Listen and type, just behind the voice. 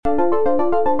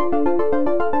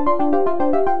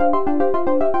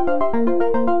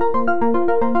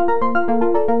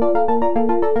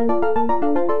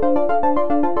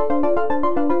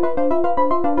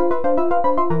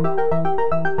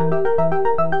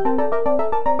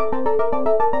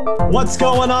What's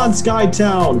going on,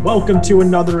 Skytown? Welcome to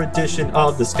another edition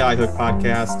of the Skyhook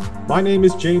Podcast. My name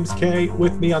is James K.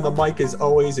 With me on the mic, as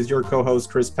always, is your co-host,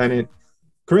 Chris Pennant.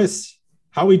 Chris,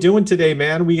 how we doing today,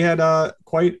 man? We had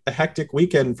quite a hectic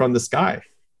weekend from the Sky.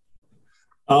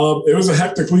 It was a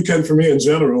hectic weekend for me in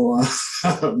general.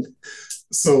 The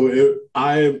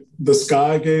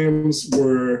Sky games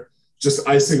were just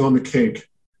icing on the cake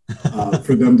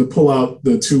for them to pull out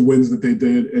the two wins that they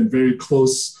did, and very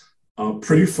close,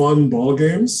 pretty fun ball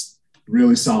games,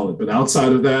 really solid. But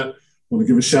outside of that, I want to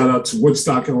give a shout out to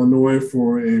Woodstock, Illinois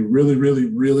for a really, really,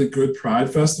 really good Pride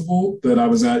Festival that I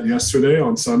was at yesterday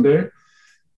on Sunday.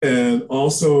 And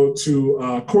also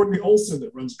to Courtney Olson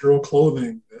that runs Girl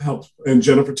Clothing and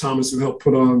Jennifer Thomas, who helped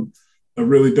put on a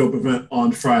really dope event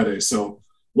on Friday. So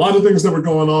a lot of things that were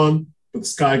going on, but the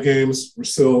Sky Games were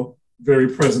still very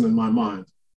present in my mind.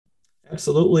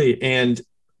 Absolutely. And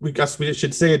we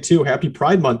should say it too. Happy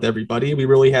Pride Month, everybody. We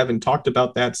really haven't talked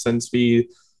about that since we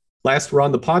last were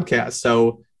on the podcast.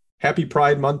 So happy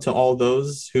Pride Month to all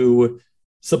those who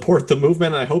support the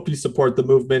movement. I hope you support the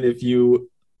movement if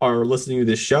you are listening to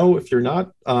this show. If you're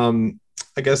not,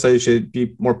 I guess I should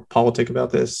be more politic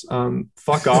about this.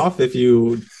 Fuck off if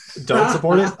you don't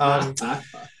support it.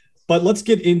 But let's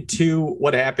get into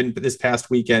what happened this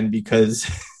past weekend, because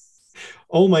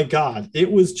oh my God, it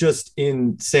was just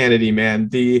insanity, man.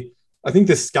 I think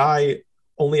the Sky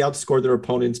only outscored their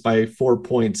opponents by 4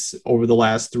 points over the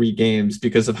last three games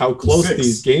because of how close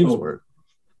these games were.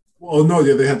 Well, no,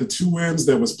 yeah, they had the two wins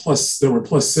that were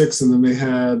 +6, and then they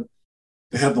had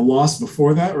the loss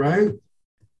before that, right?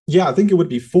 Yeah, I think it would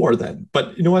be 4 then.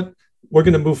 But you know what? We're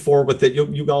going to move forward with it.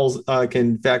 You guys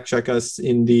can fact check us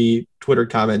in the Twitter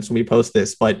comments when we post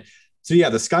this. But so yeah,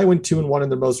 the Sky went 2-1 in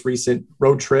their most recent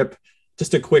road trip.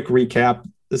 Just a quick recap.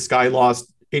 The Sky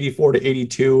lost 84-82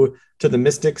 to the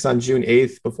Mystics on June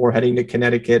 8th before heading to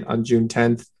Connecticut on June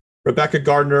 10th. Rebecca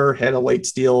Gardner had a late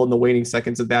steal in the waning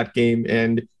seconds of that game,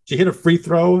 and she hit a free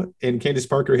throw, and Candace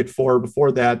Parker hit 4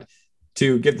 before that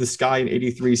to give the Sky an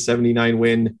 83-79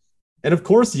 win. And of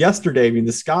course, yesterday,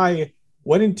 the Sky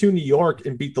went into New York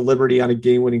and beat the Liberty on a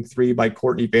game-winning 3 by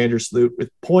Courtney Vandersloot with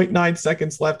 0.9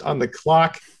 seconds left on the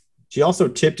clock. She also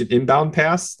tipped an inbound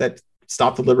pass that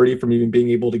stopped the Liberty from even being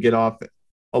able to get off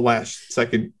a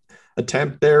last-second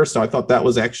attempt there. So I thought that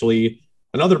was actually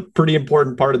another pretty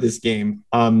important part of this game.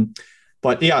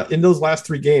 But yeah, in those last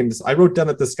 3 games, I wrote down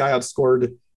that the Sky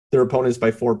outscored their opponents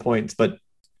by 4 points. But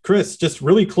Chris, just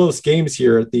really close games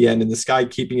here at the end, and the Sky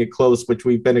keeping it close, which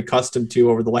we've been accustomed to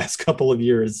over the last couple of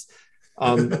years.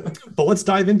 But let's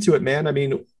dive into it, man. I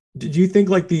mean, did you think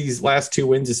like these last 2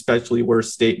 wins especially were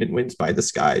statement wins by the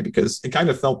Sky? Because it kind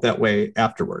of felt that way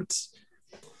afterwards.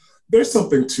 There's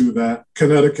something to that.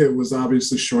 Connecticut was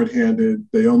obviously shorthanded.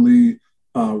 They only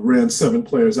ran 7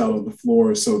 players out on the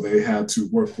floor, so they had to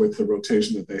work with the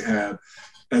rotation that they had.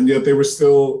 And yet they were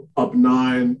still up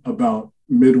 9 about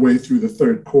midway through the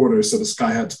third quarter, so the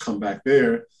Sky had to come back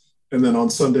there. And then on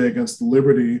Sunday against the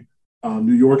Liberty,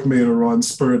 New York made a run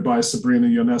spurred by Sabrina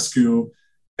Ionescu,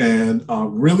 and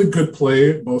really good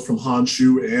play both from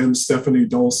Honshu and Stephanie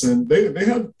Dolson. They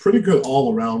had pretty good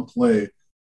all-around play,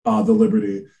 the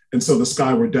Liberty. And so the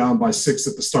Sky were down by 6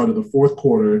 at the start of the fourth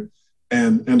quarter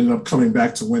and ended up coming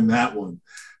back to win that one.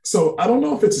 So I don't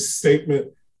know if it's a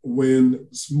statement win,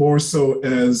 more so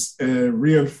as a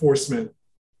reinforcement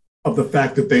of the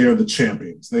fact that they are the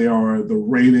champions. They are the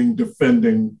reigning,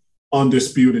 defending,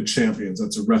 undisputed champions.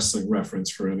 That's a wrestling reference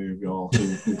for any of y'all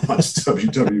who watch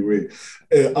WWE.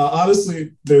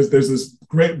 Honestly, there's this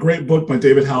great book by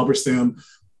David Halberstam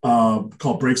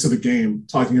called Breaks of the Game,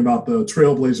 talking about the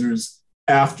Trailblazers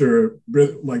after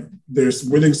like their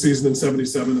winning season in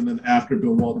 77 and then after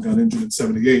Bill Walton got injured in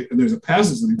 78. And there's a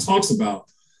passage that he talks about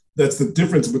that's the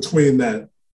difference between that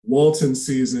Walton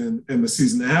season and the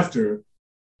season after.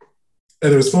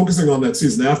 And it was focusing on that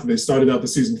season after. They started out the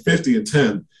season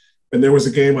 50-10. And there was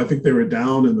a game, I think they were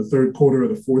down in the third quarter or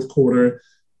the fourth quarter,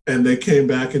 and they came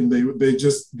back and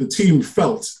the team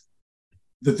felt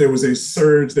that there was a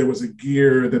surge, there was a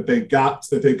gear that they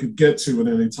could get to at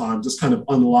any time, just kind of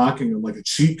unlocking like a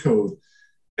cheat code.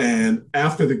 And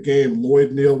after the game,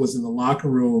 Lloyd Neal was in the locker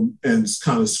room and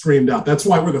kind of screamed out, "That's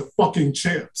why we're the fucking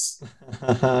champs."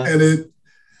 And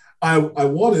I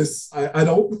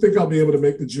don't think I'll be able to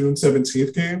make the June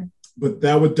 17th game, but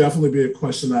that would definitely be a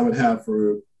question I would have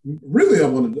for, really, I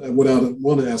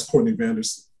want to ask Courtney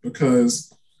Vandersloot,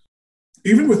 because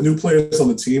even with new players on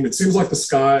the team, it seems like the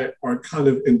Sky are kind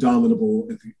of indomitable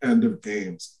at the end of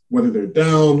games, whether they're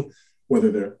down,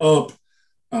 whether they're up.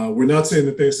 We're not saying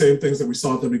the same things that we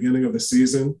saw at the beginning of the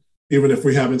season, even if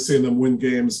we haven't seen them win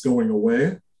games going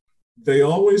away. they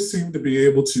always seem to be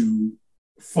able to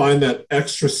find that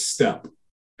extra step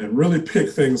and really pick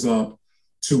things up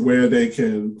to where they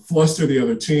can fluster the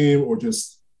other team or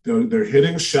just they're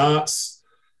hitting shots.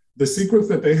 The sequence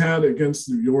that they had against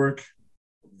New York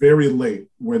very late,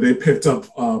 where they picked up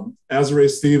Azare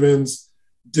Stevens,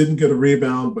 didn't get a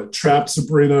rebound, but trapped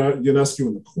Sabrina Ionescu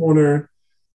in the corner,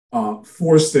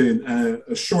 forced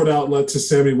a short outlet to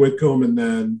Sammy Whitcomb, and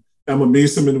then Emma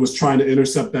Meesseman was trying to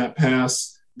intercept that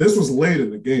pass. This was late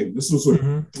in the game. This was with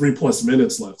 3+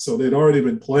 minutes left. So they'd already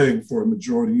been playing for a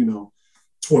majority,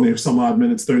 20 some odd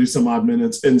minutes, 30 some odd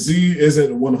minutes. And Z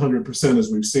isn't 100%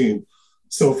 as we've seen.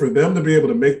 So for them to be able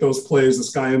to make those plays, this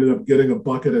guy ended up getting a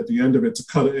bucket at the end of it to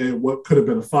cut what could have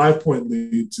been a 5-point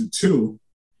lead to 2.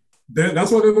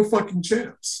 That's why they're the fucking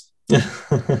champs.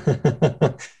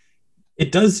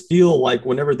 It does feel like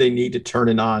whenever they need to turn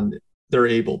it on, they're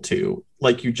able to,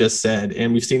 like you just said.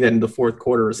 And we've seen that in the fourth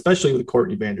quarter, especially with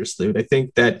Courtney Vandersloot. I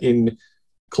think that in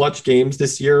clutch games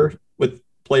this year, with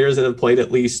players that have played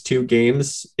at least 2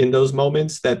 games in those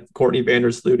moments, that Courtney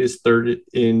Vandersloot is third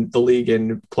in the league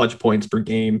in clutch points per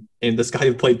game. And this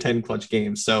guy played 10 clutch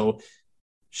games. So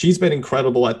she's been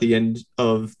incredible at the end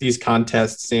of these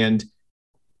contests, and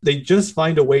they just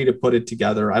find a way to put it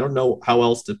together. I don't know how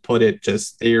else to put it.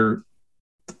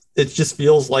 It just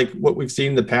feels like what we've seen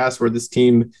in the past, where this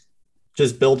team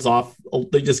just builds off.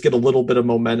 They just get a little bit of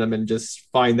momentum and just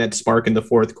find that spark in the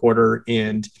fourth quarter.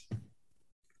 And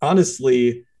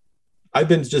honestly, I've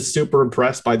been just super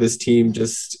impressed by this team,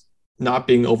 just not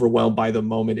being overwhelmed by the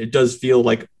moment. It does feel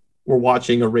like we're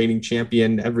watching a reigning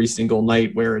champion every single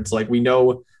night, where it's like we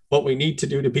know what we need to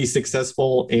do to be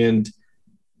successful and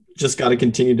just got to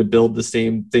continue to build the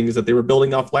same things that they were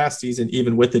building off last season,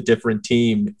 even with a different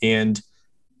team. And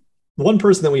one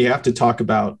person that we have to talk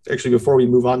about, actually, before we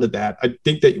move on to that, I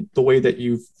think that the way that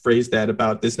you phrased that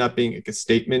about this not being like a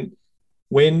statement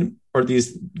win, or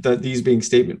these being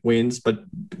statement wins, but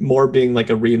more being like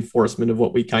a reinforcement of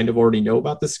what we kind of already know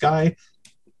about this guy,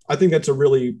 I think that's a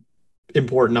really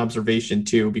important observation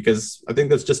too, because I think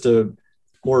that's just a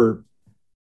more,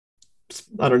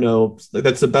 I don't know,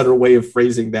 that's a better way of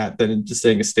phrasing that than just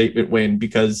saying a statement win,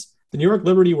 because the New York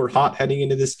Liberty were hot heading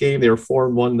into this game. They were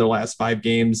 4-1 in their last 5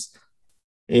 games.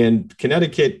 And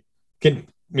Connecticut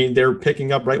they're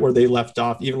picking up right where they left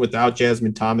off, even without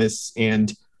Jasmine Thomas,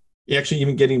 and actually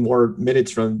even getting more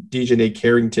minutes from Dejanay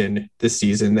Carrington this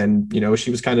season than,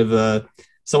 she was kind of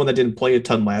someone that didn't play a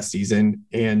ton last season.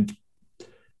 And,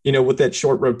 with that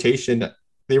short rotation,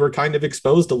 they were kind of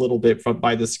exposed a little bit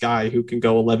by this guy who can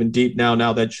go 11 deep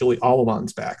now that Julie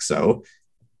Alaman's back. So,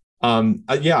 I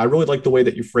really like the way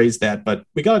that you phrased that. But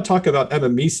we got to talk about Emma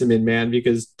Meesseman, man,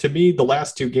 because to me, the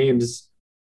last 2 games,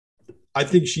 I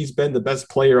think she's been the best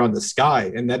player on the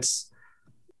Sky. And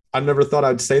I never thought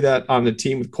I'd say that on a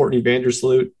team with Courtney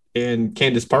Vandersloot and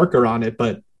Candace Parker on it,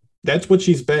 but that's what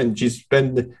she's been. She's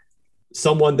been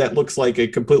someone that looks like a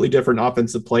completely different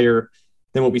offensive player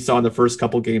than what we saw in the first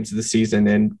couple games of the season,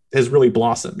 and has really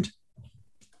blossomed.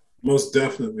 Most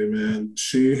definitely, man.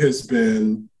 She has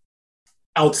been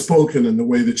outspoken in the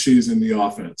way that she's in the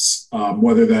offense,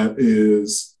 whether that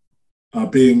is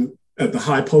being at the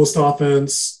high post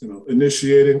offense,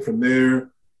 initiating from there,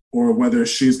 or whether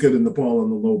she's getting the ball on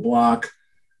the low block.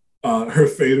 Her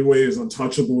fadeaway is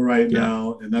untouchable right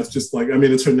now. And that's just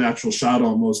it's her natural shot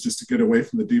almost, just to get away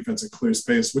from the defense and clear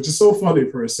space, which is so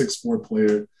funny for a 6'4"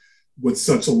 player with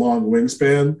such a long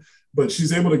wingspan. But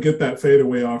she's able to get that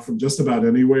fadeaway off from just about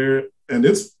anywhere. And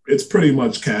it's pretty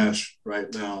much cash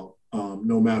right now,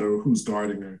 no matter who's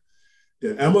guarding her.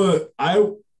 Yeah, Emma,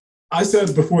 I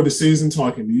said before the season,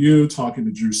 talking to you, talking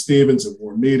to Drew Stevens at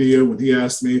War Media, when he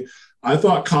asked me, I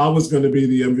thought Ka was going to be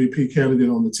the MVP candidate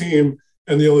on the team.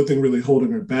 And the only thing really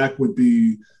holding her back would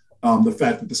be the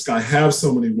fact that the Sky have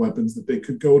so many weapons that they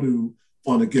could go to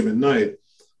on a given night.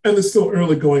 And it's still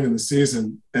early going in the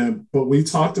season. But we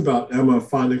talked about Emma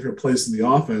finding her place in the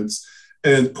offense.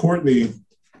 And Courtney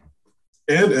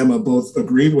and Emma both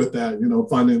agreed with that,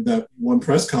 finding that one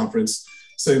press conference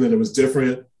saying that it was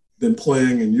different than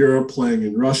playing in Europe, playing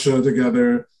in Russia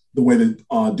together, the way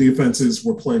that defenses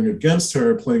were playing against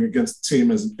her, playing against the team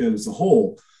as a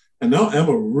whole. And now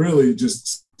Emma really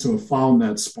just to have found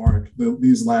that spark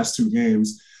these last 2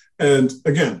 games. And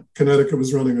again, Connecticut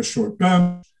was running a short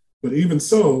bench, but even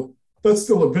so, that's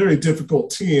still a very difficult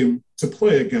team to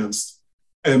play against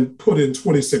and put in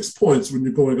 26 points when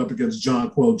you're going up against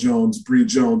Jonquel Jones, Bree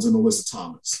Jones, and Alyssa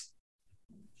Thomas.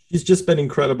 She's just been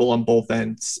incredible on both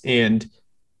ends. And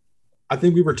I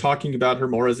think we were talking about her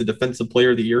more as a defensive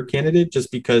player of the year candidate,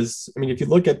 just because, if you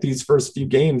look at these first few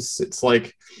games, it's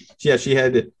like, she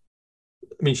had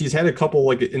I mean, she's had a couple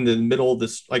like in the middle of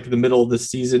this, like the middle of the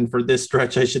season for this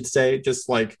stretch, I should say, just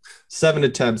like 7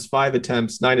 attempts, 5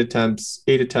 attempts, 9 attempts,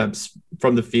 8 attempts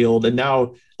from the field. And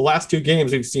now the last two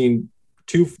games, we've seen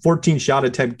two 14 shot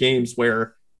attempt games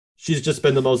where she's just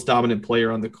been the most dominant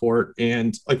player on the court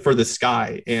and like for the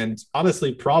Sky. And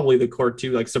honestly, probably the court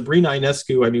too. Like Sabrina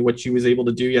Ionescu, I mean, what she was able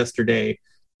to do yesterday,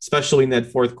 especially in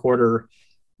that fourth quarter,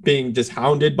 being just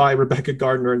hounded by Rebecca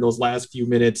Gardner in those last few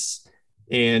minutes.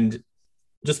 And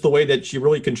just the way that she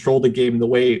really controlled the game, the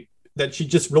way that she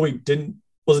just really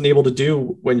wasn't able to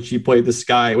do when she played the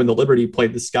Sky, when the Liberty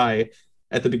played the Sky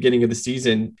at the beginning of the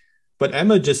season. But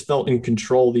Emma just felt in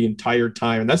control the entire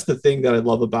time. And that's the thing that I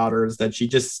love about her, is that she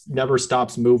just never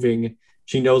stops moving.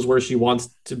 She knows where she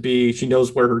wants to be. She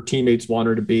knows where her teammates want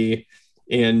her to be.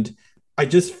 And I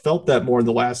just felt that more in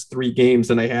the last 3 games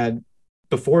than I had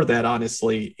before that,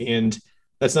 honestly. And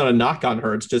that's not a knock on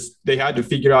her. It's just they had to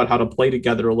figure out how to play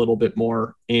together a little bit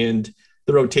more. And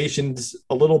the rotation's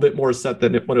a little bit more set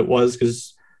than what it was.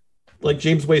 Because like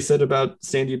James Way said about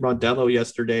Sandy Brondello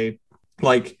yesterday,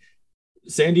 like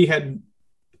Sandy had,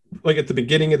 like at the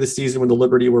beginning of the season when the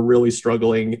Liberty were really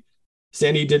struggling,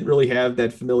 Sandy didn't really have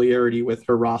that familiarity with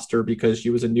her roster because she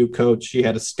was a new coach. She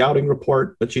had a scouting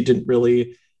report, but she didn't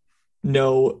really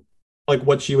know like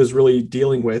what she was really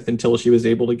dealing with until she was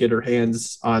able to get her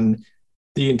hands on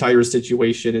the entire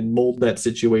situation and mold that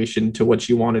situation to what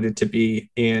she wanted it to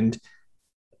be. And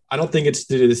I don't think it's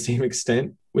to the same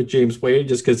extent with James Wade,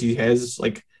 just because he has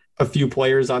like a few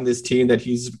players on this team that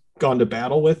he's gone to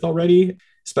battle with already,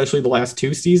 especially the last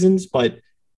 2 seasons. But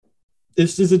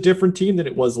this is a different team than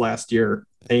it was last year.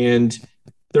 And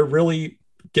they're really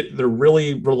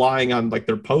relying on like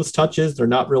their post touches. They're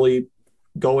not really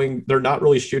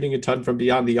shooting a ton from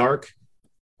beyond the arc.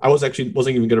 I wasn't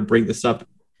even going to bring this up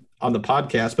on the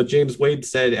podcast, but James Wade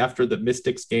said after the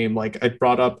Mystics game, like I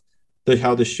brought up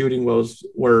how the shooting woes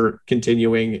were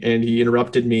continuing, and he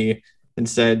interrupted me and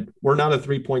said, we're not a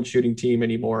 3-point shooting team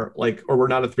anymore. Like, or we're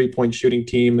not a 3-point shooting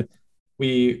team.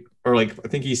 We are like, I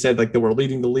think he said like that we're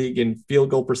leading the league in field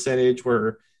goal percentage.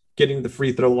 We're getting the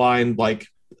free throw line. Like,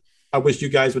 I wish you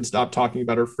guys would stop talking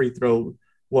about our free throw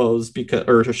woes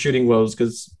or shooting woes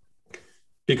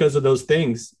because of those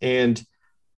things. And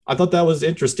I thought that was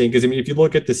interesting because, I mean, if you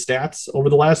look at the stats over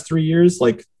the last 3 years,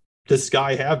 like the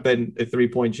Sky have been a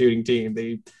 3-point shooting team.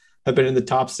 They have been in the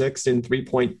top 6 in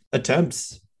 3-point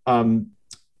attempts, in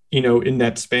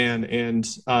that span. And,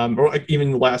 or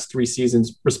even the last 3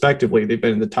 seasons, respectively, they've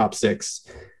been in the top 6.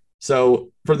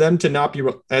 So for them to not be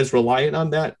as reliant on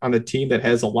that, on a team that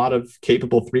has a lot of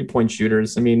capable 3-point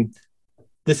shooters, I mean,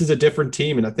 this is a different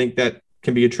team. And I think that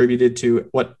can be attributed to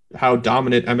how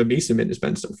dominant Emma Meesseman has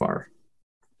been so far.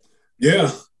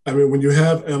 Yeah. I mean, when you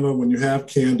have Emma, when you have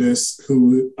Candace,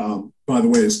 who, by the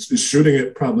way, is shooting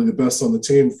it probably the best on the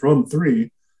team from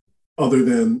 3, other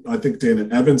than, I think, Dana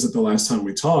Evans at the last time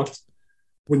we talked.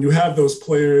 When you have those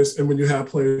players, and when you have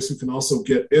players who can also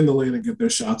get in the lane and get their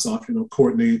shots off,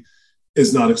 Courtney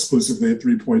is not exclusively a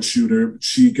 3-point shooter.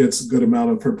 She gets a good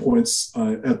amount of her points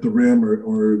at the rim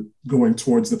or going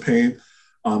towards the paint.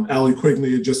 Allie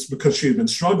Quigley, just because she had been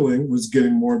struggling, was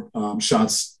getting more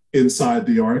shots inside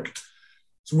the arc.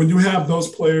 So when you have those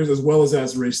players, as well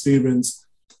as Ray Stevens,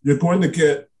 you're going to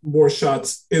get more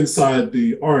shots inside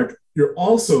the arc. You're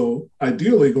also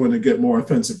ideally going to get more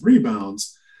offensive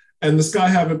rebounds. And the Sky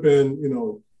haven't been,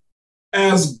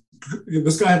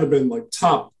 like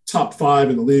top 5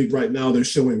 in the league right now. They're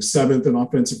showing 7th in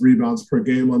offensive rebounds per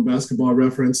game on Basketball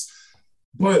Reference,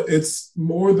 but it's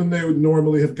more than they would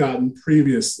normally have gotten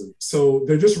previously. So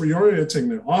they're just reorienting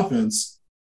their offense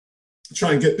to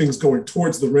try and get things going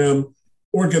towards the rim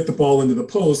or get the ball into the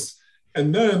post.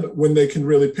 And then when they can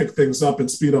really pick things up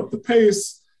and speed up the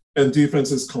pace and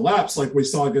defenses collapse, like we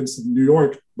saw against New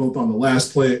York, both on the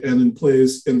last play and in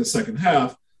plays in the second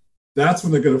half, that's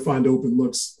when they're going to find open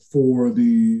looks for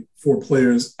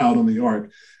players out on the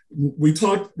arc. We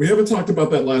haven't talked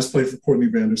about that last play for Courtney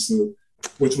Vandersloot,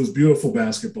 which was beautiful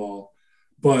basketball,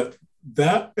 but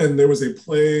and there was a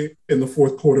play in the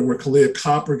fourth quarter where Kalia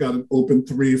Copper got an open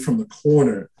 3 from the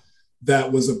corner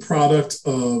that was a product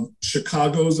of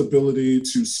Chicago's ability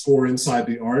to score inside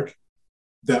the arc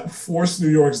that forced New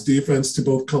York's defense to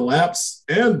both collapse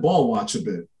and ball watch a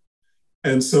bit.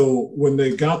 And so when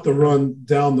they got the run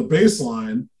down the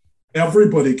baseline,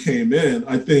 everybody came in.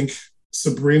 I think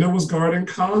Sabrina was guarding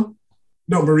Ka.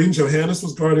 No, Maureen Johannes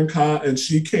was guarding Ka, and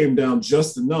she came down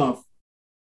just enough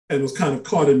and was kind of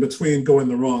caught in between going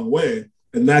the wrong way.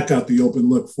 And that got the open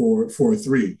look for a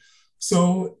 3.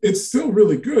 So it's still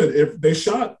really good. If they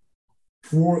shot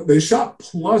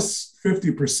plus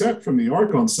 50% from the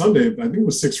arc on Sunday, I think it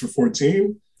was 6 for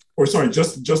 14 or sorry,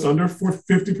 just under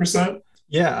 50%.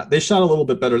 Yeah, they shot a little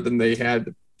bit better than they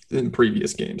had in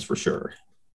previous games for sure.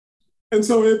 And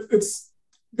so it's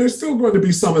there's still going to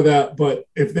be some of that, but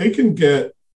if they can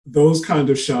get those kind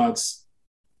of shots,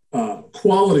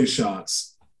 quality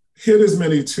shots, hit as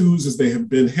many twos as they have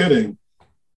been hitting,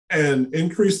 and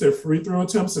increase their free throw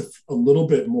attempts a little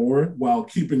bit more while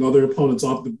keeping other opponents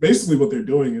off. Basically, what they're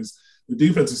doing is the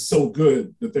defense is so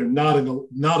good that they're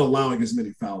not allowing as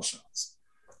many foul shots.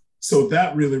 So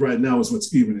that really right now is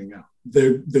what's evening out.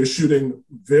 They're shooting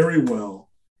very well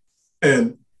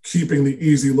and keeping the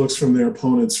easy looks from their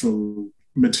opponents from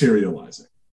materializing.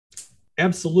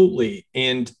 Absolutely.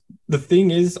 And the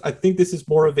thing is, I think this is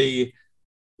more of the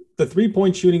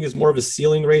 3-point shooting is more of a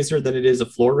ceiling raiser than it is a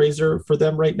floor raiser for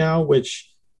them right now,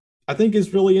 which I think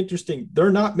is really interesting. They're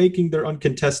not making their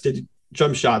uncontested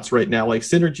jump shots right now. Like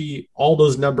synergy, all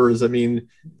those numbers, I mean,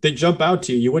 they jump out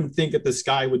to you. You wouldn't think that the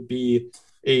Sky would be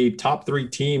a top 3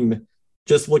 team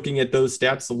just looking at those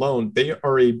stats alone. They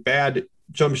are a bad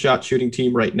jump shot shooting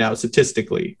team right now,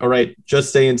 statistically. All right.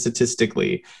 Just saying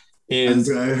statistically. And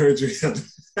I heard you.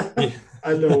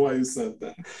 I know why you said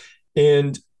that.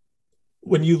 And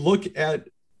when you look at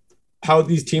how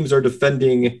these teams are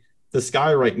defending the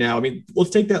Sky right now, I mean,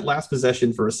 let's take that last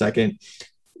possession for a second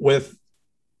with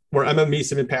where Emma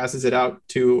Meesseman passes it out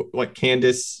to like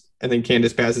Candace, and then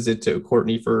Candace passes it to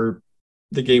Courtney for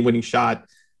the game-winning shot.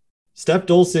 Steph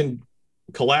Dolson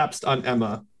collapsed on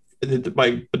Emma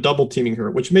by double teaming her,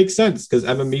 which makes sense because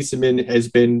Emma Meesseman has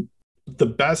been the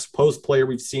best post player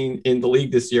we've seen in the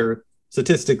league this year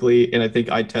statistically, and I think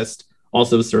eye test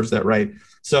also serves that right.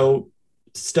 So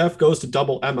Steph goes to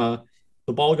double Emma,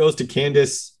 the ball goes to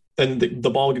Candace, and the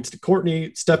ball gets to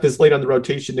Courtney. Steph is late on the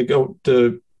rotation to go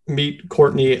to meet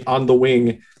Courtney on the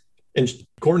wing, and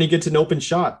Courtney gets an open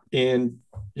shot, and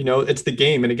it's the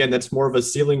game. And again, that's more of a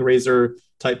ceiling raiser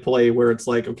type play where it's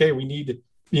like, okay, we need,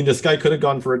 this guy could have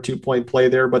gone for a 2-point play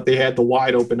there, but they had the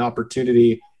wide open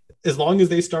opportunity. As long as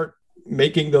they start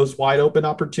making those wide open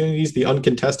opportunities, the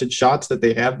uncontested shots that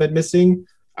they have been missing,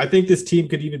 I think this team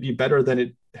could even be better than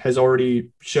it has already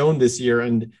shown this year.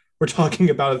 And we're talking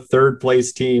about a 3rd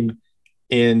place team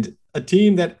and a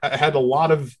team that had a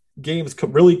lot of games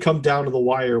really come down to the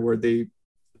wire where if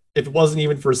it wasn't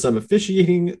even for some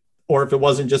officiating, or if it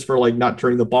wasn't just for like not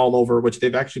turning the ball over, which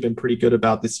they've actually been pretty good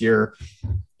about this year,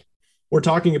 we're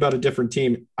talking about a different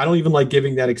team. I don't even like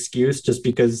giving that excuse just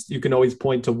because you can always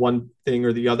point to one thing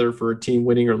or the other for a team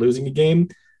winning or losing a game.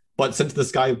 But since the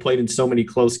Sky have played in so many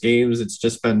close games, it's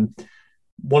just been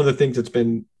one of the things that's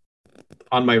been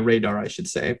on my radar, I should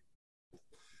say.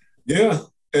 Yeah,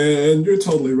 and you're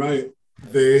totally right.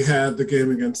 They had the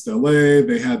game against LA.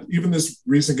 They had even this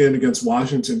recent game against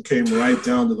Washington came right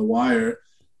down to the wire,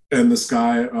 and the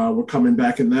Sky were coming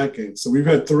back in that game. So we've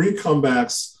had 3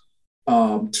 comebacks,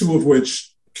 2 of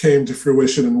which came to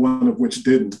fruition and 1 of which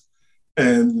didn't.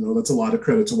 And, that's a lot of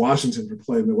credit to Washington for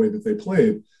playing the way that they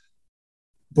played.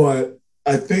 But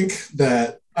I think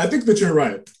that you're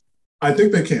right. I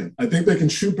think they can. I think they can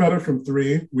shoot better from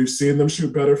 3. We've seen them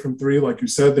shoot better from 3. Like you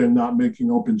said, they're not making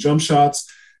open jump shots.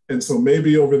 And so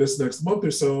maybe over this next month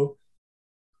or so,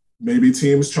 maybe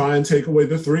teams try and take away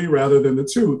the 3 rather than the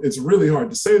 2. It's really hard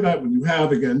to say that when you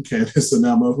have, again, Candace and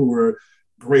Emma, who are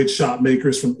great shot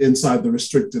makers from inside the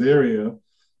restricted area.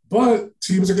 But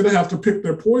teams are going to have to pick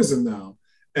their poison now.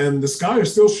 And the Sky are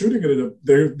still shooting it.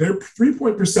 Their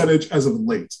 3-point percentage as of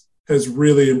late has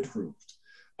really improved.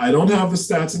 I don't have the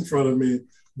stats in front of me,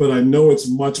 but I know it's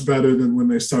much better than when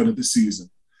they started the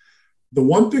season. The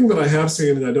one thing that I have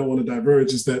seen, and I don't want to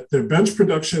diverge, is that their bench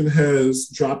production has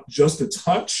dropped just a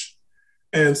touch.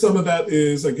 And some of that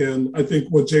is, again, I think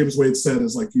what James Wade said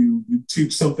is like you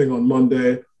teach something on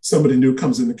Monday, somebody new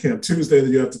comes into camp Tuesday,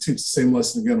 then you have to teach the same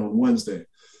lesson again on Wednesday.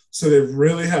 So they've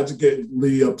really had to get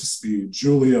Lee up to speed,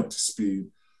 Julie up to speed,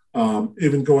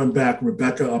 even going back,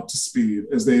 Rebecca up to speed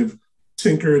as they've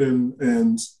tinkered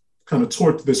and kind of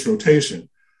torqued this rotation.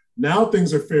 Now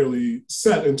things are fairly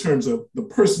set in terms of the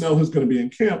personnel who's going to be in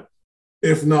camp,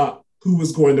 if not who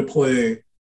is going to play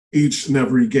each and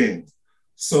every game.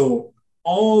 So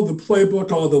all the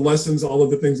playbook, all the lessons, all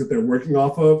of the things that they're working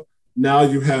off of, now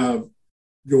you have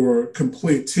your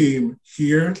complete team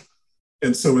here.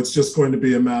 And so it's just going to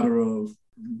be a matter of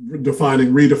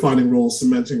redefining roles,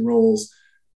 cementing roles,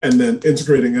 and then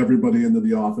integrating everybody into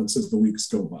the offense as the weeks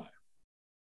go by.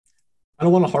 I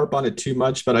don't want to harp on it too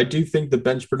much, but I do think the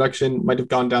bench production might have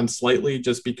gone down slightly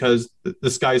just because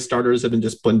the Sky starters have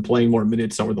been playing more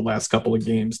minutes over the last couple of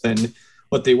games than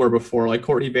what they were before. Like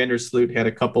Courtney Vandersloot had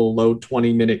a couple low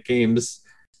 20-minute games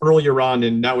earlier on,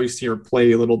 and now we see her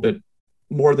play a little bit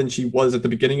more than she was at the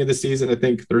beginning of the season. I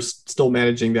think they're still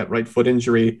managing that right foot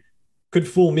injury. Could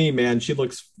fool me, man. She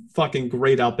looks fucking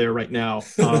great out there right now,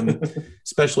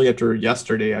 especially after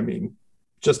yesterday. I mean,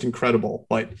 just incredible.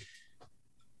 But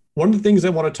one of the things I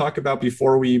want to talk about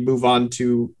before we move on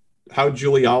to how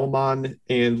Julie Allman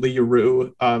and Lee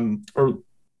Yuru, or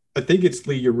I think it's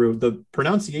Lee Yuru, the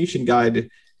pronunciation guide,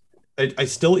 I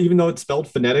still, even though it's spelled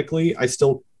phonetically, I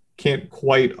still can't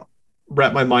quite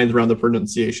wrap my mind around the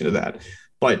pronunciation of that.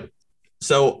 But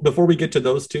so before we get to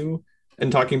those two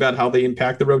and talking about how they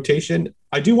impact the rotation,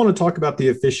 I do want to talk about the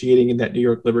officiating in that New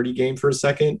York Liberty game for a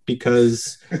second,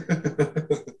 because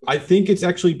I think it's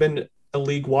actually been a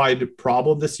league-wide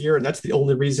problem this year, and that's the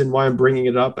only reason why I'm bringing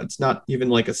it up. It's not even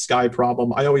like a Sky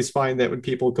problem. I always find that when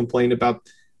people complain about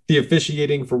the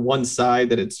officiating for one side,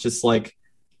 that it's just like,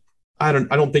 I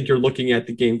don't think you're looking at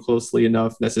the game closely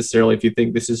enough necessarily if you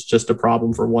think this is just a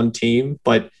problem for one team.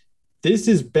 But this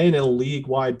has been a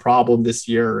league-wide problem this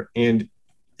year, and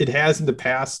it has in the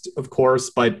past, of course,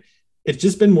 but it's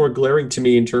just been more glaring to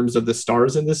me in terms of the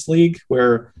stars in this league,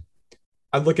 where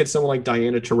I look at someone like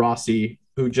Diana Taurasi,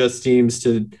 who just seems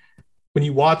to, when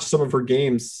you watch some of her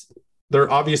games,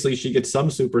 there obviously she gets some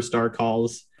superstar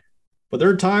calls, but there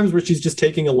are times where she's just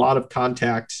taking a lot of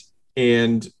contact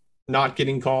and not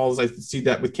getting calls. I see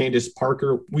that with Candace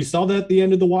Parker. We saw that at the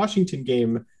end of the Washington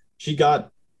game. She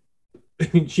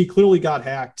clearly got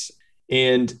hacked.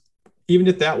 And even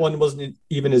if that one wasn't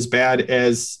even as bad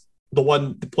as the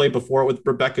one the play before it with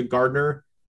Rebecca Gardner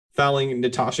fouling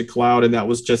Natasha Cloud, and that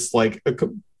was just like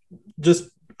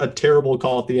a terrible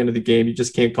call at the end of the game. You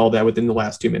just can't call that within the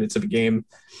last 2 minutes of a game.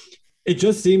 It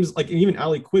just seems like, even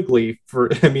Allie Quigley,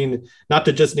 not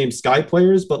to just name Sky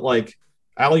players, but like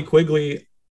Allie Quigley,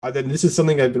 this is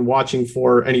something I've been watching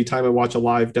for anytime I watch a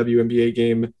live WNBA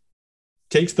game,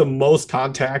 takes the most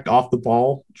contact off the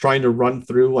ball, trying to run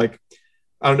through, like,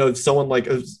 I don't know, if someone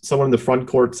in the front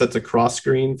court sets a cross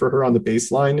screen for her on the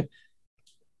baseline.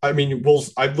 I mean,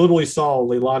 I literally saw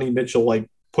Leilani Mitchell like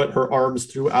put her arms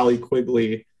through Allie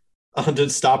Quigley to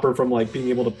stop her from like being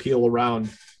able to peel around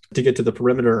to get to the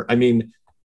perimeter. I mean,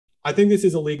 I think this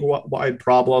is a league-wide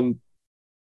problem.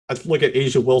 I look at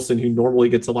Asia Wilson, who normally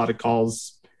gets a lot of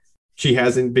calls. She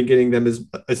hasn't been getting them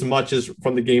as much as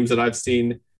from the games that I've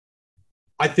seen.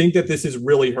 I think that this is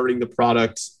really hurting the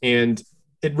product, and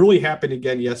it really happened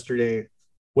again yesterday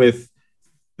with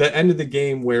the end of the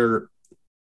game where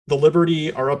the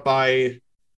Liberty are up by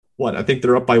I think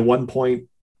they're up by 1 point.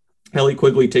 Ellie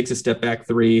Quigley takes a step back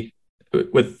three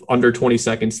with under 20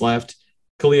 seconds left.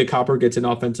 Kalia Copper gets an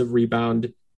offensive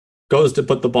rebound, goes to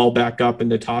put the ball back up, and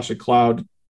Natasha Cloud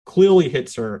clearly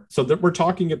hits her. So that we're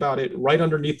talking about it right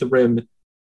underneath the rim.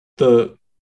 The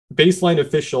baseline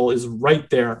official is right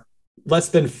there, less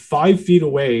than 5 feet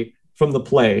away from the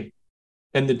play,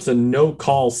 and it's a no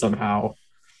call somehow.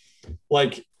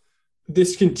 Like,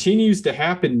 this continues to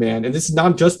happen, man. And this is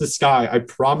not just the Sky. I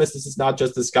promise this is not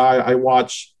just the Sky. I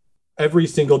watch every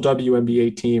single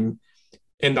WNBA team.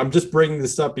 And I'm just bringing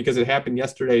this up because it happened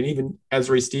yesterday. And even as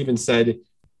Ray Stevens said,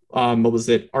 what was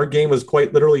it? Our game was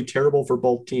quite literally terrible for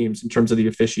both teams in terms of the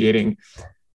officiating.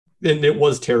 And it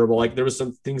was terrible. Like, there was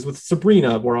some things with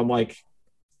Sabrina where I'm like,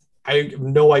 I have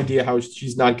no idea how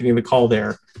she's not getting the call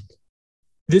there.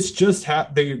 This just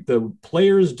the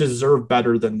players deserve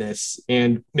better than this.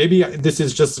 And maybe this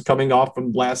is just coming off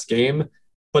from last game,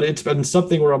 but it's been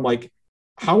something where I'm like,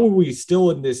 how are we still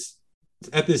at this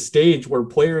stage where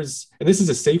players, and this is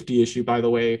a safety issue, by the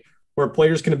way, where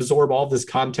players can absorb all this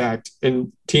contact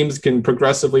and teams can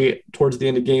progressively towards the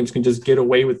end of games can just get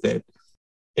away with it.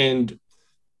 And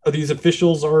these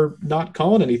officials are not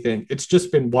calling anything. It's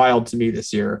just been wild to me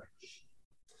this year.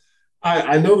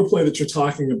 I know the play that you're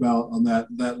talking about on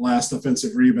that last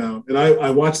offensive rebound, and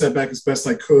I watched that back as best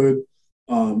I could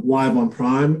live on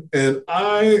Prime, and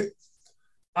I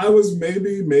was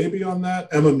maybe on that.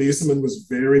 Emma Meesseman was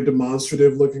very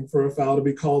demonstrative, looking for a foul to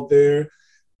be called there.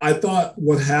 I thought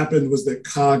what happened was that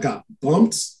Ka got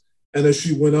bumped, and as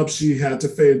she went up, she had to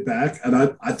fade back, and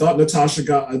I thought Natasha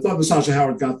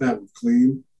Howard got that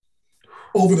clean.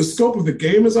 Over the scope of the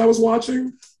game, as I was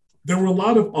watching, there were a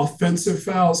lot of offensive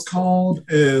fouls called,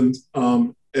 and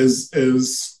as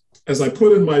I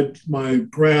put in my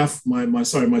graph, my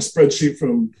spreadsheet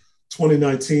from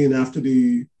 2019 after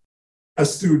the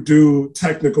Estu Du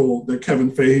technical that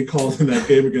Kevin Fahey called in that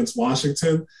game against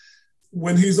Washington,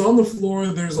 when he's on the floor,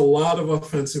 there's a lot of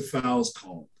offensive fouls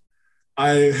called.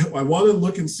 I want to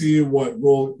look and see what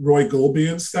Roy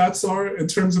Golbian's stats are in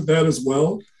terms of that as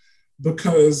well,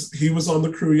 because he was on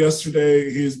the crew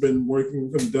yesterday. He's been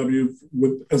working for the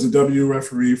as a W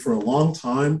referee for a long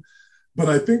time. But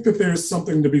I think that there's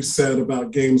something to be said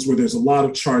about games where there's a lot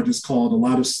of charges called, a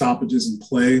lot of stoppages in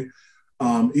play.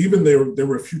 Even there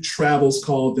were a few travels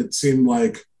called that seemed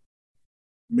like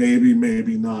maybe,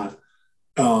 maybe not.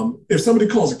 If somebody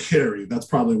calls a carry, that's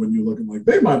probably when you're looking like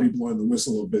they might be blowing the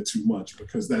whistle a bit too much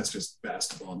because that's just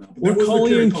basketball now. But we're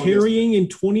calling and carrying in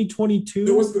 2022.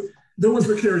 There was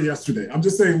the carry yesterday. I'm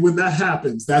just saying when that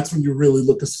happens, that's when you really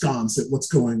look askance at what's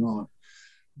going on.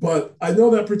 But I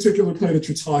know that particular play that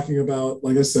you're talking about,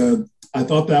 like I said, I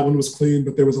thought that one was clean,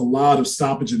 but there was a lot of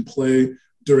stoppage in play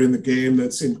during the game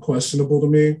that seemed questionable to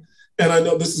me. And I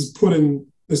know this is put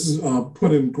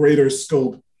in greater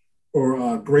scope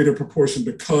or greater proportion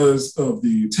because of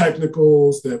the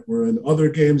technicals that were in other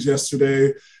games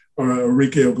yesterday.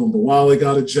 Enrique Ogunbowale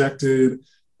got ejected.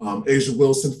 Asia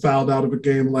Wilson fouled out of a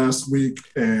game last week,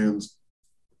 and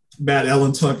Matt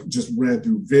Ellentuck just ran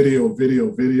through video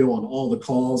on all the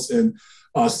calls. And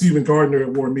Stephen Gardner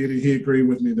at War Media, he agreed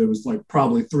with me. There was like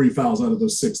probably 3 fouls out of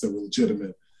those 6 that were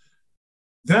legitimate.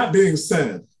 That being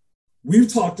said,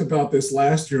 we've talked about this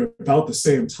last year about the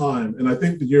same time, and I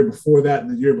think the year before that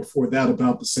and the year before that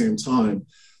about the same time.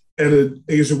 And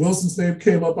Asia Wilson's name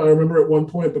came up, I remember at one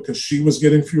point, because she was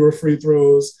getting fewer free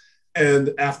throws.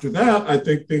 And after that, I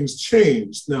think things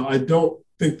changed. Now, I don't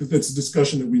think that that's a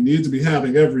discussion that we need to be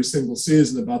having every single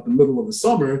season about the middle of the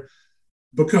summer,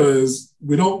 because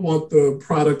we don't want the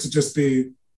product to just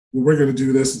be, well, we're going to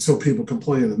do this until people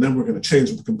complain, and then we're going to change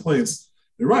with the complaints.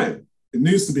 You're right. It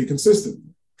needs to be consistency.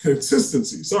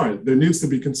 There needs to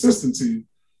be consistency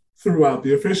throughout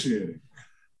the officiating.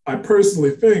 I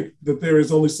personally think that there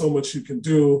is only so much you can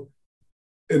do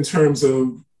in terms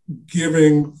of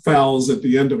giving fouls at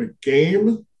the end of a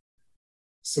game.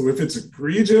 So if it's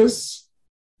egregious,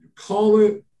 you call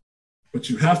it, but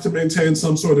you have to maintain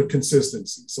some sort of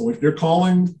consistency. So if you're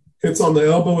calling hits on the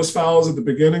elbow as fouls at the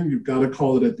beginning, you've got to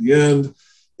call it at the end.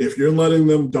 If you're letting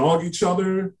them dog each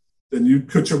other, then you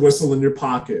put your whistle in your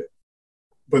pocket.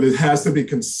 But it has to be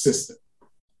consistent.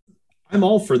 I'm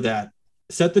all for that.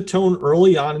 Set the tone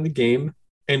early on in the game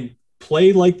and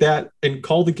play like that and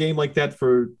call the game like that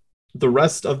for the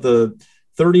rest of the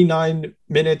 39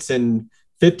 minutes and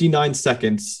 59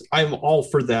 seconds. I'm all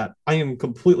for that. I am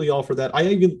completely all for that. I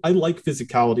like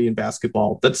physicality in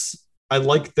basketball. I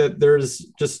like that there's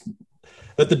just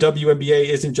that the WNBA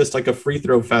isn't just like a free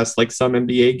throw fest like some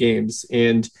NBA games.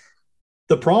 And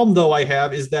the problem though I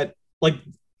have is that like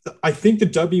I think the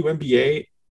WNBA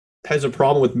has a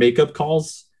problem with makeup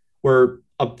calls where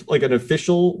like an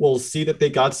official will see that they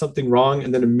got something wrong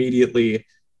and then immediately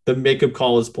the makeup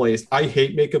call is placed. I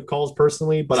hate makeup calls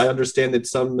personally, but I understand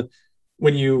that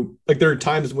when you like there are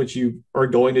times in which you are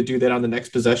going to do that on the next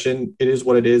possession. It is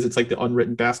what it is. It's like the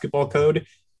unwritten basketball code.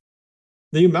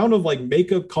 The amount of like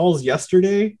makeup calls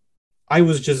yesterday, I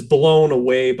was just blown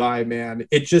away by, man.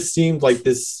 It just seemed like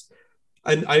this.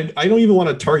 And I don't even want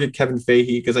to target Kevin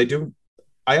Fahey because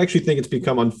I actually think it's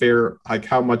become unfair, like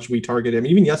how much we target him.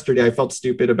 Even yesterday, I felt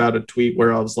stupid about a tweet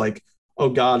where I was like, oh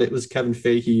God, it was Kevin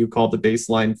Fahey who called the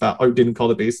baseline foul or didn't call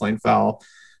the baseline foul.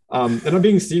 And I'm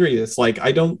being serious. Like,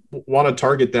 I don't want to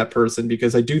target that person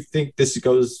because I do think this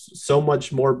goes so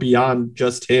much more beyond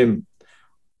just him.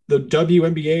 The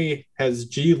WNBA has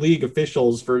G League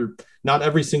officials for not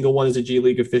every single one is a G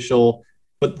League official,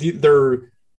 but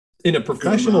they're in a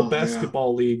professional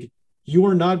basketball league. You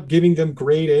are not giving them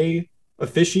grade A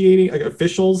officiating like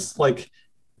officials. Like,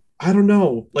 I don't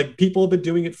know, like people have been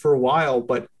doing it for a while,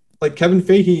 but like Kevin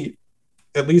Fahey,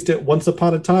 at least at once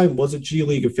upon a time, was a G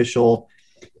League official.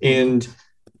 And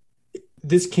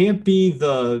this can't be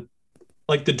the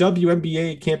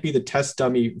WNBA can't be the test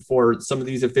dummy for some of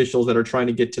these officials that are trying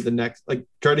to get to the next, like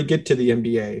try to get to the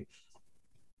NBA.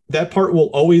 That part will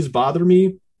always bother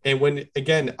me. And when,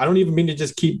 again, I don't even mean to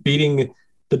just keep beating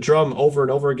the drum over and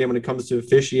over again when it comes to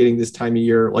officiating this time of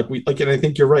year. And I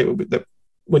think you're right that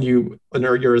when you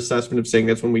under your assessment of saying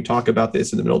that's when we talk about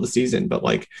this in the middle of the season, but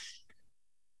like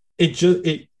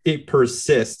it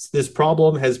persists. This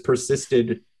problem has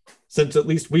persisted since at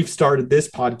least we've started this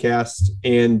podcast,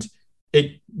 and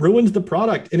it ruins the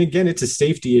product. And again, it's a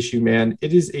safety issue, man.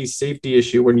 It is a safety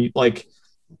issue when you like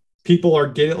people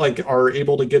are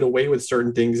able to get away with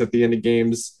certain things at the end of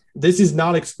games. This is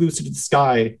not exclusive to the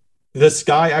Sky. The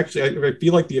Sky actually, I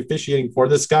feel like the officiating for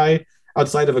the Sky,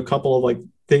 outside of a couple of like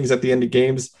things at the end of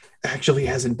games, actually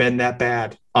hasn't been that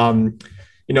bad.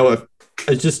 If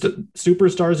it's just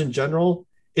superstars in general,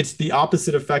 it's the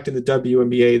opposite effect in the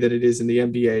WNBA that it is in the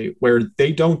NBA, where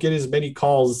they don't get as many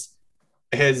calls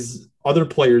as other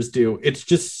players do. It's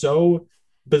just so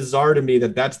bizarre to me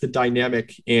that that's the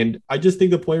dynamic. And I just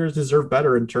think the players deserve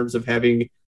better in terms of having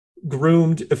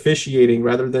groomed officiating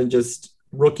rather than just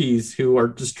rookies who are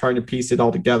just trying to piece it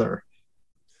all together.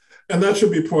 And that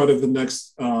should be part of the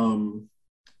next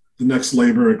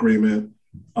labor agreement,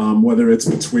 whether it's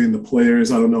between the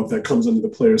players. I don't know if that comes under the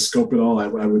players' scope at all. I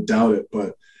would doubt it,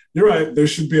 but you're right. There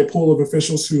should be a pool of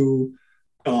officials who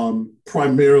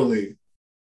primarily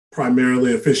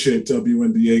officiate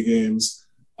WNBA games.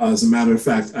 As a matter of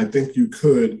fact, I think you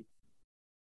could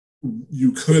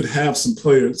have some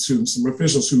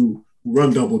officials who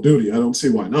run double duty. I don't see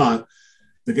why not.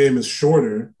 The game is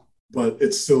shorter, but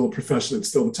it's still professional. It's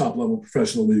still the top level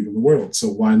professional league in the world. So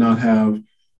why not have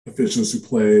officials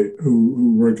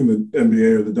who work in the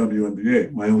NBA or the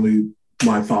WNBA?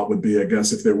 My thought would be, I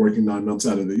guess, if they're working 9 months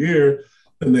out of the year,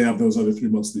 then they have those other 3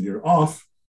 months of the year off.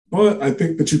 But I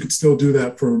think that you could still do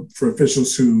that for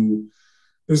officials who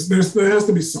there has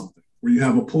to be something where you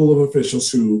have a pool of officials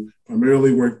who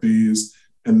primarily work these,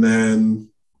 and then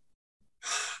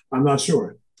I'm not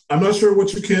sure. I'm not sure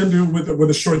what you can do with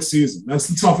a short season. That's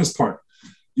the toughest part.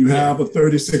 You have a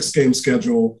 36 game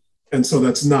schedule, and so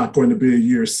that's not going to be a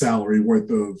year's salary worth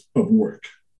of work.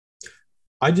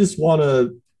 I just want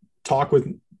to talk with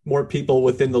more people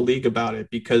within the league about it,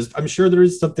 because I'm sure there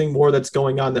is something more that's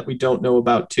going on that we don't know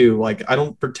about too. Like, I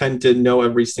don't pretend to know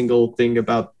every single thing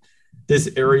about this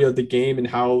area of the game and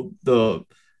how the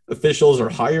officials are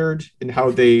hired and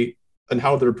how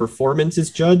their performance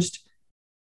is judged.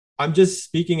 I'm just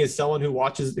speaking as someone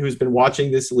who's been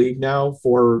watching this league now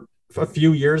for a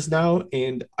few years now,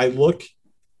 and I look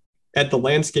at the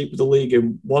landscape of the league,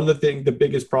 and the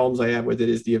biggest problems I have with it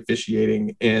is the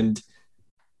officiating. And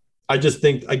I just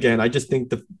think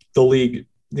the league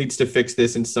needs to fix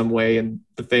this in some way, and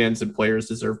the fans and players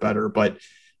deserve better. But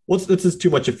this is too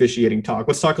much officiating talk.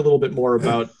 Let's talk a little bit more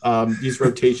about these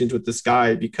rotations with the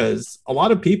Sky, because a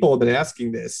lot of people have been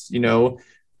asking this.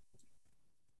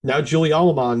 Now Julie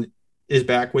Alleman is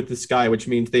back with the Sky, which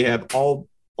means they have all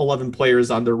 11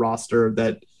 players on their roster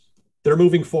that they're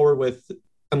moving forward with,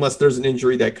 unless there's an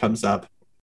injury that comes up.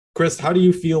 Chris, how do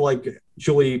you feel like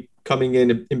Julie coming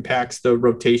in impacts the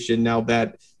rotation now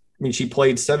that, she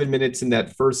played 7 minutes in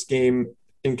that first game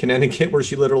in Connecticut, where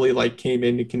she literally came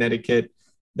into Connecticut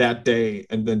that day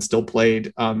and then still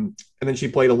played. And then she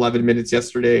played 11 minutes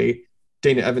yesterday.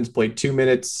 Dana Evans played 2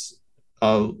 minutes.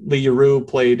 Lee Yarou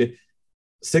played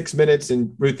 6 minutes,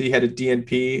 and Ruthie had a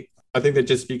DNP. I think that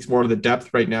just speaks more to the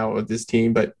depth right now of this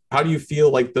team. But how do you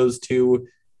feel like those two,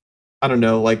 I don't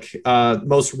know,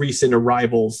 most recent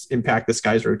arrivals impact the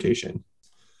Sky's rotation?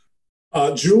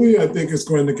 Julie, I think, is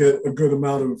going to get a good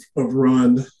amount of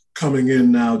run coming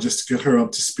in now, just to get her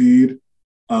up to speed.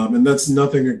 And that's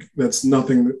nothing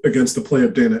against the play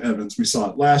of Dana Evans. We saw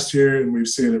it last year, and we've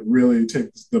seen it really take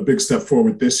the big step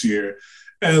forward this year.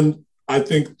 And I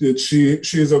think that she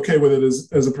is okay with it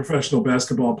as a professional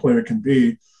basketball player can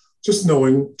be, just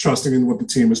trusting in what the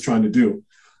team is trying to do.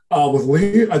 With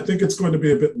Lee, I think it's going to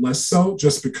be a bit less so,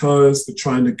 just because they're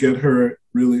trying to get her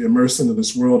really immersed into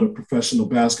this world of professional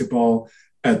basketball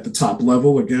at the top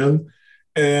level again.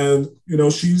 And,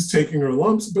 she's taking her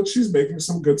lumps, but she's making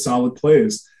some good, solid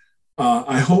plays.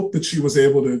 I hope that she was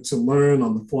able to learn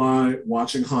on the fly,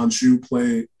 watching Han Xu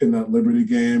play in that Liberty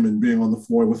game and being on the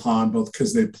floor with Han, both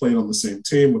because they played on the same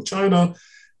team with China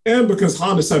and because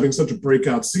Han is having such a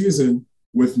breakout season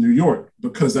with New York,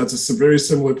 because that's a very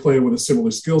similar player with a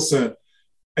similar skill set.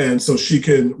 And so she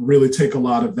can really take a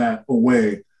lot of that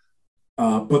away.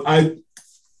 But I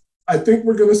think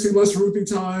we're going to see less Ruthie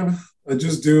time. I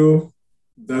just do.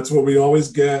 That's what we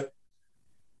always get.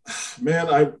 Man,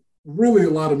 a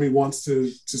lot of me wants to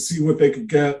see what they could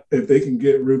get. If they can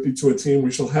get Ruthie to a team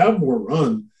where she'll have more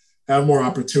run, have more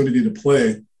opportunity to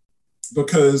play,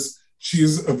 because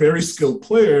she's a very skilled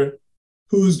player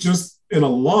who's just in a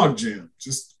log jam,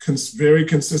 very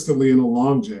consistently in a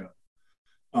log jam.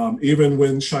 Even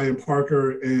when Cheyenne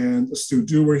Parker and Stu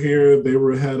Dew were here, they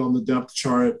were ahead on the depth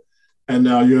chart. And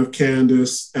now you have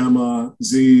Candace, Emma,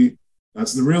 Z.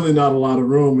 That's really not a lot of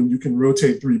room, and you can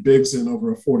rotate 3 bigs in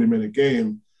over a 40-minute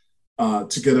game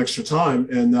to get extra time.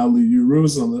 And now Lee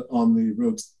Yarou's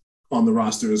on the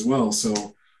roster as well.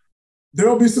 So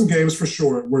there'll be some games for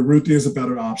sure where Ruthie is a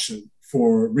better option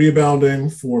for rebounding,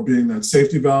 for being that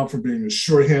safety valve, for being as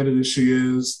short-handed as she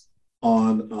is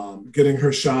on getting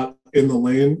her shot in the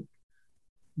lane.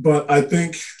 But I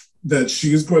think that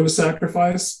she's going to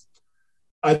sacrifice.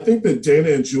 I think that Dana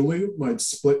and Julie might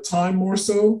split time more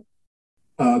so,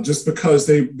 just because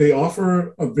they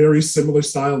offer a very similar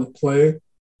style of play,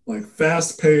 like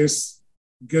fast pace,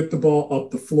 get the ball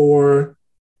up the floor.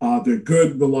 They're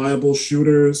good, reliable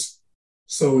shooters.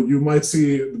 So you might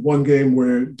see one game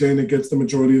where Dana gets the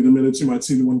majority of the minutes. You might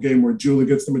see the one game where Julie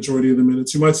gets the majority of the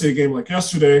minutes. You might see a game like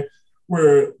yesterday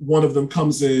where one of them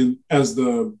comes in as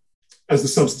the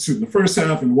substitute in the first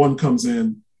half and one comes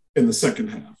in the second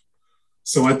half.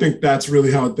 So I think that's really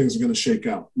how things are going to shake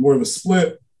out. More of a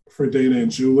split for Dana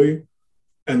and Julie,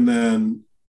 and then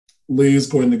Lee's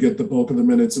going to get the bulk of the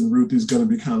minutes and Ruthie's going to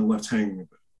be kind of left hanging a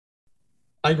bit.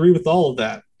 I agree with all of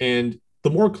that. And the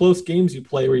more close games you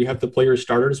play where you have to play your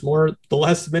starters more, the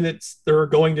less minutes there are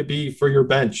going to be for your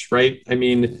bench, right? I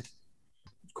mean,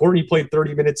 Courtney played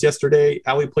 30 minutes yesterday.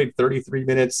 Allie played 33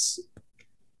 minutes.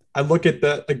 I look at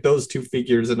those two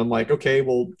figures and I'm like, okay,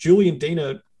 well, Julie and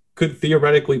Dana could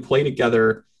theoretically play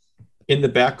together in the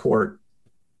backcourt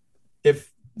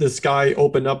if the Sky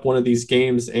open up one of these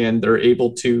games and they're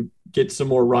able to get some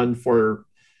more run for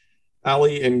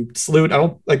Allie and Sloot. I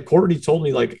don't like Courtney told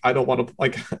me I don't want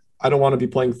to be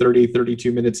playing 30,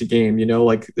 32 minutes a game,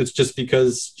 it's just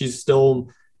because she's still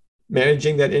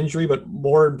managing that injury. But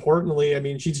more importantly, I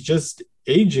mean, she's just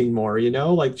aging more,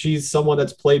 she's someone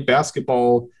that's played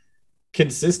basketball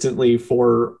consistently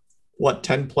for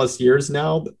 10 plus years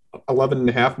now, 11 and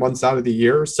a half months out of the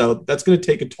year. So that's going to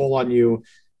take a toll on you.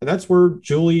 And that's where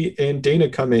Julie and Dana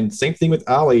come in. Same thing with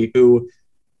Allie, who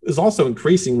has also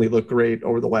increasingly looked great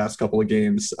over the last couple of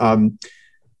games.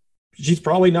 She's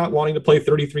probably not wanting to play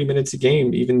 33 minutes a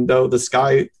game, even though the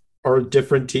Sky are a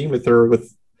different team with her,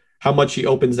 with how much she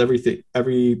opens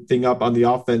everything up on the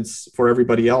offense for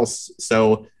everybody else.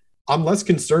 So I'm less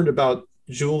concerned about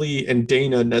Julie and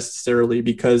Dana necessarily,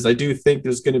 because I do think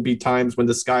there's going to be times when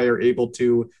the Sky are able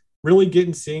to really get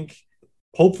in sync.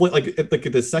 Hopefully, like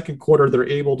the second quarter, they're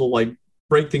able to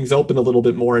break things open a little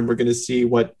bit more, and we're going to see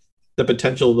what the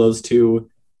potential of those two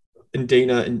and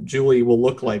Dana and Julie will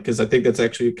look like, because I think that's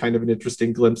actually kind of an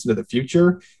interesting glimpse into the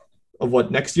future of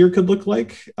what next year could look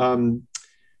like.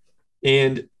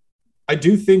 And I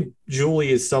do think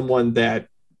Julie is someone that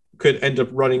could end up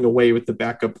running away with the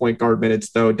backup point guard minutes,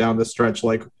 though, down the stretch.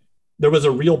 There was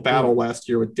a real battle last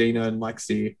year with Dana and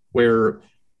Lexi, where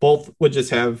both would just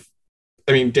have,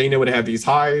 Dana would have these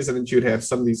highs and then she would have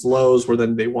some of these lows where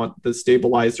then they want the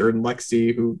stabilizer, and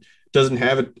Lexi, who doesn't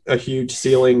have a huge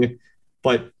ceiling,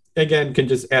 but again, can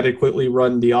just adequately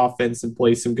run the offense and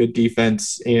play some good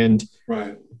defense. And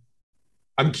right.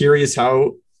 I'm curious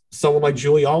how someone like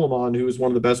Julie Allemon, who is one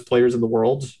of the best players in the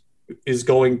world, is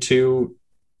going to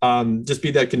just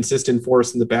be that consistent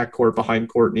force in the backcourt behind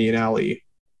Courtney and Allie,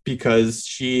 because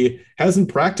she hasn't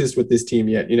practiced with this team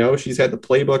yet. She's had the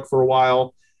playbook for a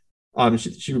while.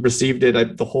 She received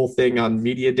it, the whole thing on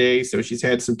media day. So she's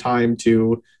had some time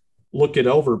to look it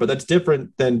over, but that's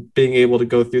different than being able to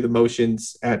go through the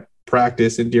motions at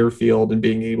practice in Deerfield and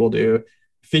being able to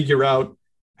figure out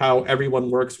how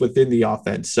everyone works within the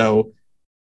offense. So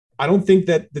I don't think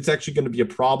that that's actually going to be a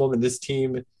problem in this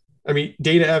team.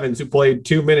 Dana Evans, who played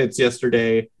 2 minutes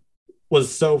yesterday,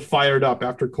 was so fired up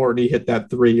after Courtney hit that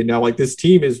three. This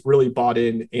team is really bought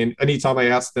in. And anytime I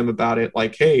ask them about it,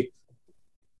 hey,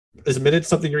 is minutes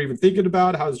something you're even thinking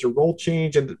about? How does your role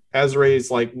change? And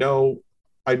Azare's no,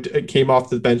 I came off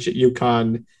the bench at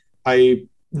UConn. I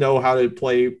know how to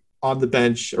play on the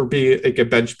bench or be a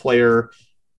bench player.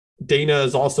 Dana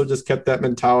has also just kept that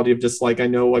mentality of just I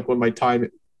know when my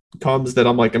time comes that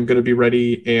I'm going to be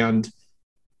ready. And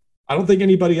I don't think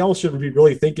anybody else should be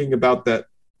really thinking about that.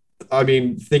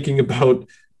 Thinking about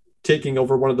taking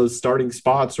over one of those starting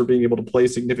spots or being able to play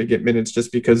significant minutes,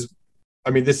 just because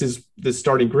this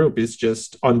starting group is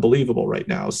just unbelievable right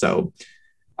now. So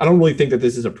I don't really think that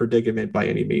this is a predicament by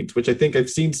any means, which I think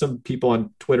I've seen some people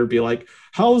on Twitter be like,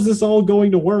 how is this all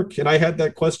going to work? And I had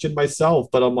that question myself,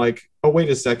 but I'm like, oh, wait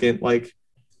a second.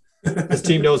 This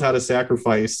team knows how to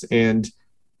sacrifice, and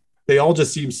they all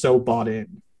just seem so bought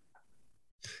in.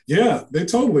 Yeah, they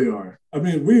totally are.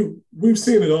 We've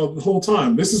seen it all the whole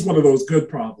time. This is one of those good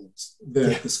problems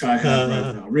that the Sky have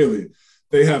right now. Really,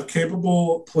 they have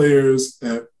capable players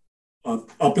at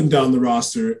up and down the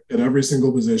roster at every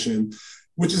single position,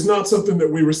 which is not something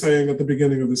that we were saying at the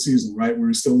beginning of the season, right? We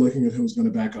were still looking at who was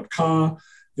going to back up Ka,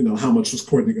 how much was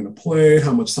Courtney going to play,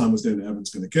 how much time was Dana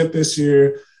Evans going to get this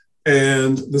year.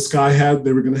 And the Sky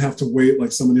they were going to have to wait,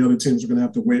 like some of the other teams were going to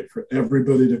have to wait for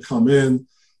everybody to come in.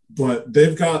 But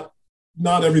they've got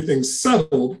not everything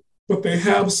settled, but they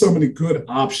have so many good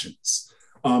options.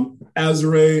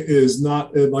 Azare is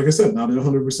not, like I said, not at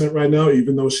 100% right now,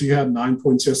 even though she had 9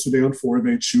 points yesterday on 4 of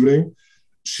 8 shooting.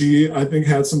 She, I think,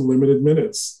 had some limited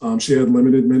minutes. She had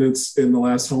limited minutes in the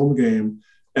last home game.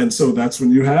 And so that's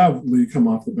when you have Lee come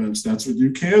off the bench. That's when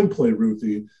you can play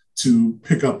Ruthie to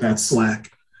pick up that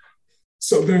slack.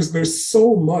 So there's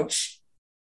so much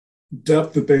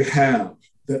depth that they have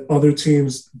that other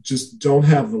teams just don't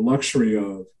have the luxury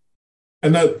of.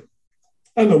 And that,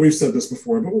 I know we've said this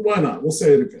before, but why not? We'll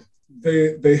say it again.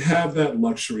 they have that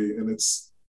luxury, and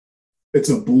it's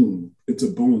a boon. It's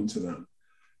a boon to them.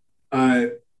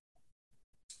 I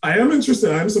I am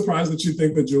interested. I'm surprised that you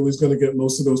think that Julie's going to get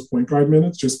most of those point guard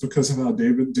minutes just because of how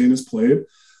Dana's played.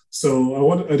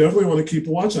 So I definitely want to keep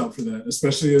a watch out for that,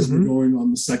 especially as we're going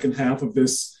on the second half of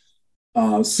this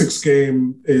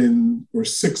 6-game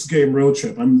road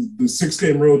trip. The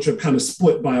 6-game road trip kind of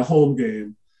split by a home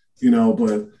game,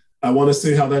 but I want to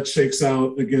see how that shakes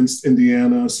out against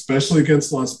Indiana, especially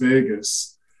against Las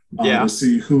Vegas, to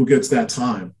see who gets that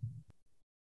time.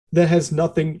 That has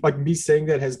nothing, like me saying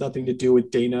that has nothing to do with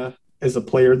Dana as a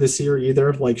player this year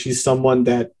either. Like, she's someone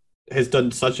that has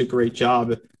done such a great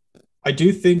job. I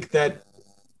do think that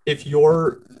if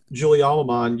you're Julie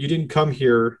Allemon, you didn't come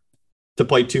here to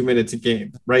play 2 minutes a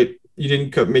game, right? You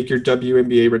didn't make your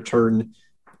WNBA return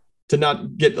to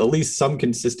not get at least some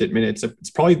consistent minutes.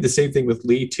 It's probably the same thing with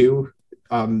Lee too.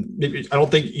 Maybe I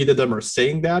don't think either of them are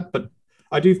saying that, but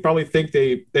I do probably think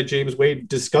that James Wade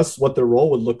discussed what their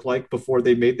role would look like before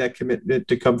they made that commitment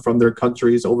to come from their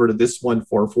countries over to this one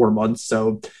for 4 months.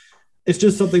 So it's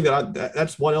just something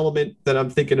that's one element that I'm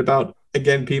thinking about.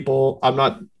 Again, people,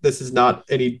 this is not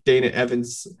any Dana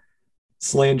Evans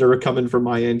slander coming from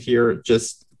my end here.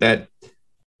 Just that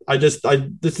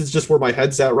this is just where my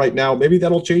head's at right now. Maybe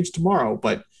that'll change tomorrow,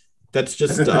 but that's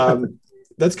just,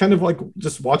 that's kind of like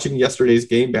just watching yesterday's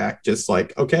game back, just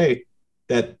like, okay,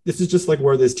 that this is just like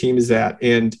where this team is at.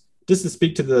 And just to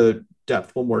speak to the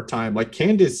depth one more time, like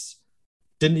Candace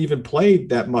didn't even play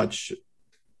that much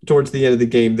towards the end of the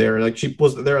game there. Like, she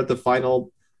was there at the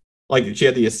final, like she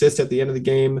had the assist at the end of the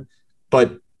game,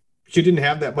 but she didn't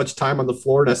have that much time on the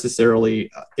floor necessarily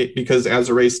because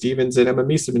Azurá Stevens and Emma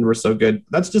Meesseman were so good.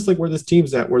 That's just like where this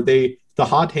team's at, where the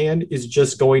hot hand is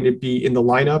just going to be in the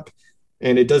lineup.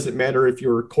 And it doesn't matter if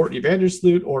you're Courtney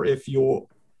Vandersloot or if you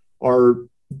are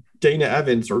Dana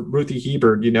Evans or Ruthie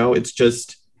Hebert, it's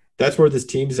just, that's where this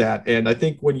team's at. And I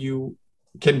think when you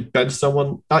can bench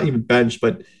someone, not even bench,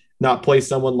 but not play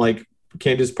someone like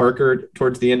Candace Parker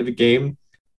towards the end of a game,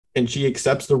 and she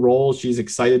accepts the role, she's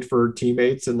excited for her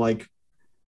teammates, and like,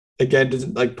 again,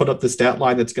 doesn't like put up the stat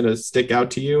line that's going to stick out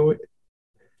to you.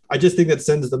 I just think that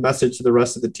sends the message to the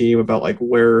rest of the team about like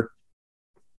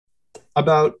I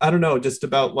don't know, just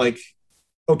about like,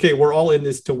 okay, we're all in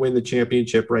this to win the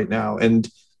championship right now. And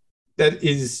that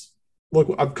is,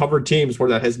 look, I've covered teams where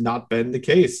that has not been the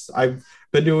case. I've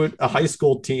been to a high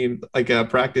school team, like a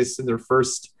practice in their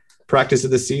first practice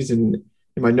of the season.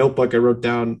 In my notebook, I wrote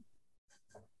down,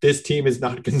 this team is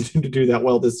not going to do that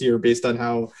well this year based on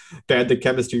how bad the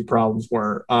chemistry problems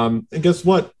were. And guess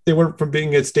what? They went from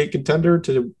being a state contender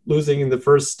to losing in the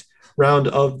first round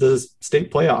of the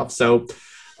state playoffs. So,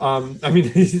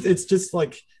 it's just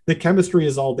like the chemistry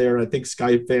is all there. And I think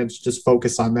Sky fans just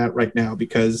focus on that right now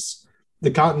because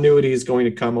the continuity is going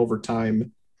to come over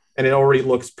time. And it already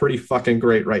looks pretty fucking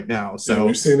great right now. So yeah,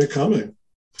 we've seen it coming.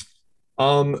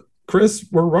 Chris,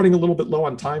 we're running a little bit low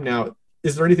on time now.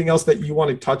 Is there anything else that you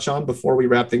want to touch on before we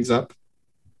wrap things up?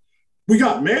 We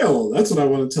got mail. That's what I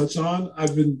want to touch on.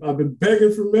 I've been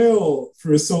begging for mail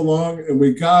for so long, and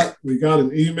we got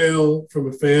an email from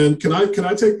a fan. Can I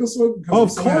take this one? Oh,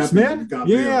 of course, man.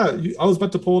 Yeah. I was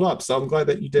about to pull it up, so I'm glad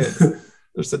that you did.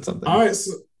 Or said something. All right.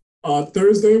 So on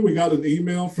Thursday, we got an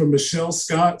email from Michelle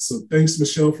Scott. So thanks,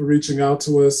 Michelle, for reaching out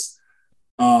to us.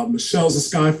 Michelle's a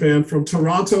Sky fan from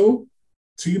Toronto.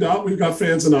 T-Dot. We've got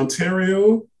fans in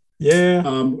Ontario. Yeah.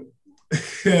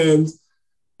 And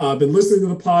I've been listening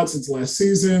to the pod since last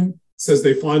season. Says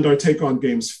they find our take on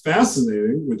games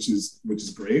fascinating, which is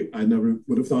great. I never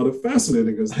would have thought of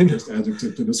fascinating as the first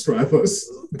adjective to describe us.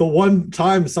 The one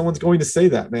time someone's going to say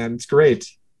that, man. It's great.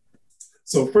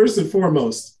 So first and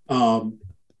foremost,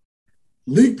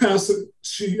 League Pass.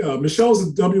 Michelle's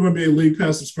a WNBA League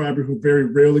Pass subscriber who very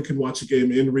rarely can watch a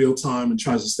game in real time and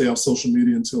tries to stay off social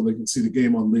media until they can see the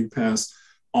game on League Pass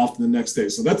often the next day.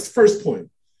 So that's the first point.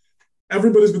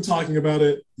 Everybody's been talking about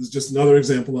it. This is just another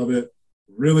example of it.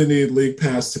 Really need League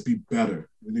Pass to be better.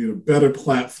 We need a better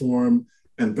platform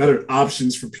and better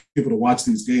options for people to watch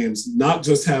these games, not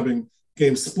just having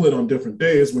games split on different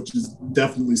days, which is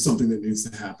definitely something that needs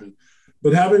to happen,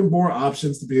 but having more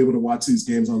options to be able to watch these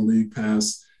games on League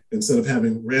Pass instead of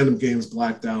having random games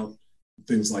blacked out,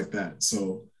 things like that.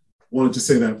 So wanted to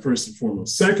say that first and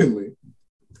foremost. Secondly,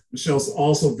 Michelle's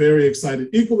also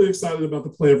equally excited about the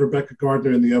play of Rebecca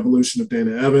Gardner and the evolution of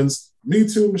Dana Evans. Me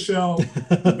too, Michelle.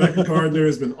 Rebecca Gardner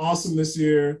has been awesome this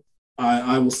year.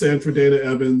 I will stand for Dana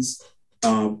Evans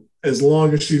as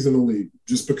long as she's in the league,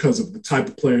 just because of the type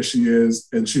of player she is,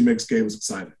 and she makes games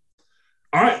exciting.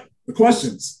 All right, the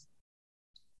questions.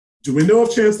 Do we know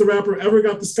if Chance the Rapper ever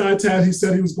got the Sky Tat he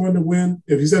said he was going to win?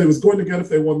 If he said he was going to get if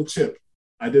they won the chip?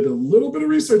 I did a little bit of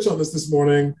research on this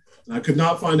morning, and I could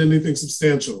not find anything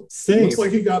substantial. Same. It looks like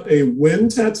he got a win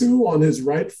tattoo on his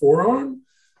right forearm,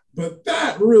 but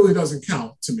that really doesn't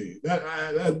count to me.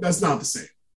 That's not the same.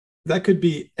 That could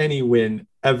be any win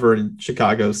ever in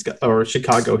Chicago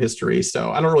history. So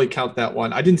I don't really count that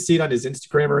one. I didn't see it on his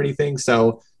Instagram or anything.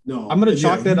 So no, I'm going to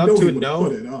chalk that up to a no.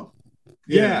 Put it up.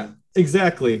 Yeah,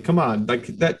 exactly. Come on. Like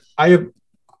that.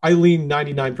 I lean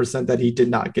 99% that he did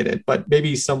not get it, but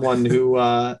maybe someone who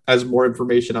has more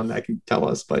information on that can tell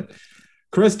us. But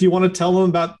Chris, do you want to tell them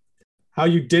about how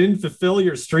you didn't fulfill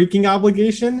your streaking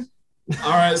obligation?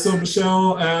 All right. So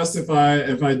Michelle asked if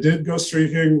I did go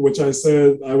streaking, which I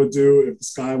said I would do if the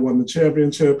Sky won the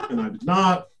championship, and I did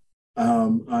not. A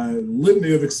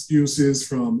litany of excuses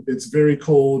from it's very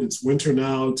cold, it's winter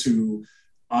now, to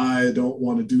I don't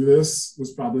want to do this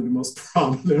was probably the most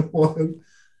prominent one.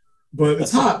 But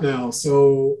it's hot now,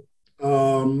 so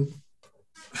I'll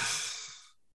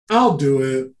do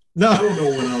it. No, I don't know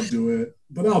when I'll do it,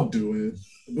 but I'll do it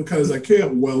because I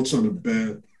can't welch on a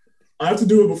bet. I have to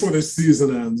do it before the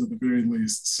season ends at the very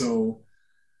least. So,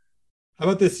 how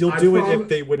about this? You'll do it if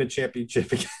they win a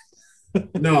championship again.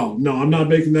 No, I'm not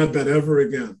making that bet ever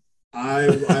again. I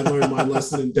learned my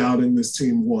lesson in doubting this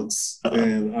team once,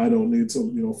 and I don't need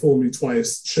to, fool me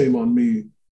twice. Shame on me.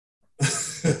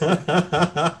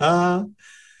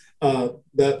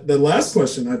 That last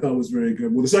question I thought was very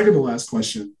good. Well, the second to last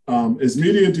question is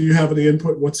media. Do you have any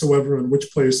input whatsoever on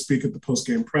which players speak at the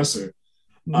post-game presser?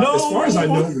 No. As far as I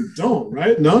know, we don't.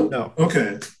 Right? None. No.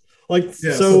 Okay. Like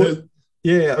so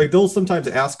like they'll sometimes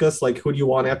ask us like, who do you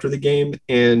want after the game?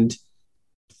 And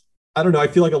I don't know. I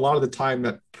feel like a lot of the time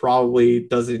that probably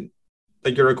doesn't,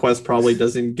 like your request probably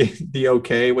doesn't get the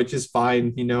okay, which is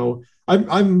fine.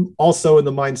 I'm also in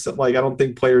the mindset like I don't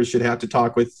think players should have to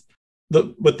talk with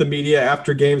the media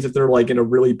after games if they're like in a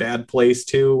really bad place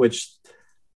too, which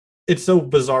it's so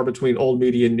bizarre between old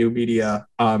media and new media.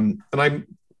 And I'm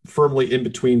firmly in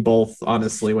between both,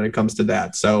 honestly, when it comes to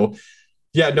that. So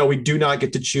yeah, no, we do not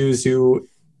get to choose who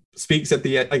speaks at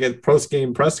the at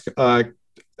post-game press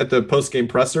at the post-game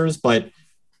pressers, but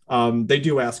they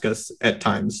do ask us at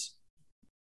times.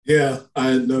 Yeah,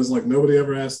 I was like, nobody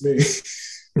ever asked me.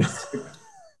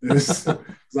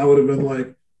 I would have been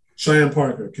like, Cheyenne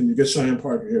Parker, can you get Cheyenne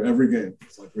Parker here every game?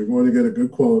 It's like, we're going to get a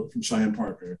good quote from Cheyenne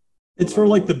Parker. It's for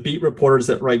like the beat reporters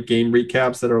that write game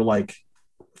recaps that are like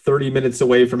 30 minutes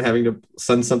away from having to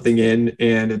send something in.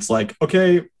 And it's like,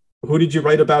 okay, who did you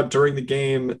write about during the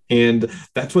game? And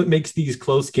that's what makes these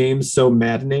close games so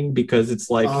maddening, because it's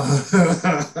like,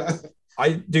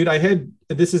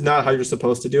 this is not how you're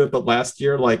supposed to do it. But last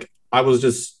year, like I was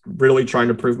just really trying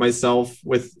to prove myself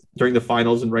during the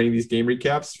finals and writing these game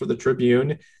recaps for the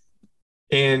Tribune.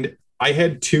 And I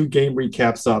had 2 game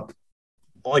recaps up.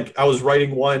 Like I was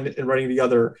writing one and writing the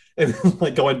other and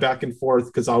like going back and forth,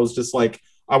 because I was just like,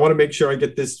 I want to make sure I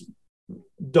get this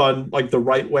done like the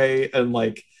right way and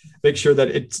like make sure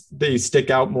that they stick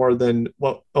out more than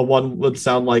what a one would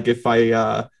sound like if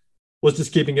I was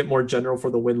just keeping it more general for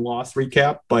the win-loss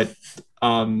recap. But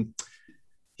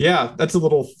yeah, that's a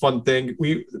little fun thing.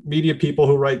 We media people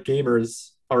who write gamers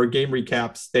or game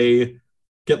recaps, they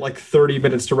get like 30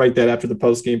 minutes to write that after the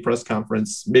post-game press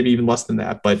conference, maybe even less than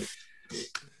that. But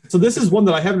so this is one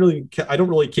that I don't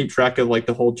really keep track of, like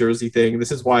the whole jersey thing.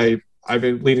 This is why I've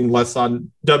been leaning less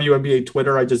on WNBA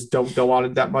Twitter. I just don't go on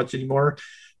it that much anymore.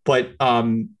 But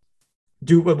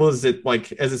what was it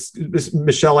like? As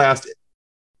Michelle asked,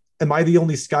 am I the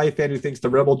only Sky fan who thinks the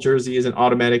Rebel jersey is an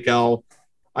automatic L?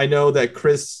 I know that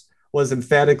Chris was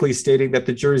emphatically stating that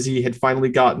the jersey had finally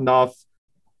gotten off.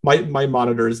 My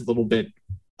monitor is a little bit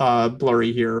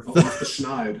blurry here. Off the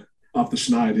Schneid.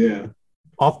 Yeah.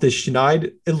 Off the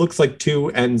Schneid, it looks like 2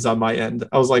 N's on my end.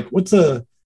 I was like, what's a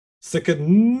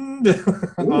second?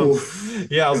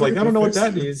 Yeah, I was like, I don't know what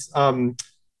that means.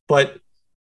 But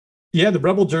yeah, the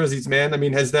Rebel jerseys, man. I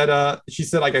mean, has that she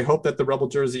said, like, I hope that the Rebel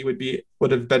jersey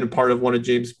would have been a part of one of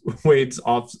James Wade's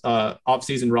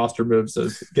off-season roster moves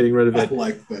of getting rid of it. I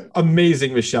like that.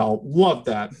 Amazing, Michelle. Love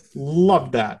that.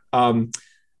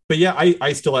 But yeah,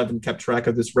 I still haven't kept track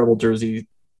of this Rebel jersey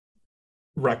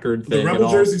record thing. The Rebel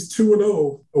jersey's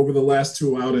 2-0 over the last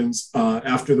 2 outings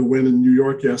after the win in New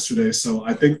York yesterday. So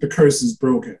I think the curse is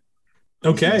broken.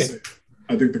 Okay.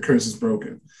 I think the curse is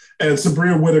broken. And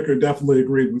Sabria Whitaker definitely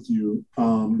agreed with you,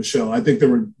 Michelle. I think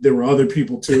there were other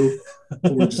people too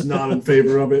who were just not in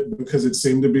favor of it, because it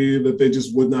seemed to be that they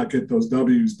just would not get those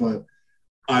W's. But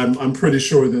I'm pretty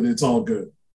sure that it's all good.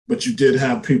 But you did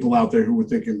have people out there who were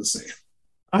thinking the same.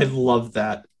 I love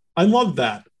that.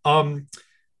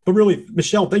 But really,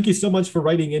 Michelle, thank you so much for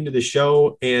writing into the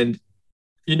show. And,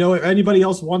 if anybody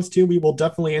else wants to, we will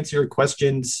definitely answer your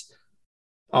questions.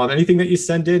 Anything that you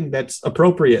send in that's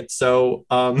appropriate. So,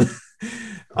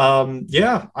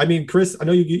 yeah, I mean, Chris, I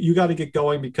know you got to get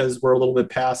going because we're a little bit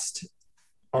past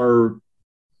our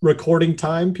recording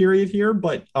time period here,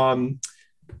 but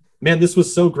man, this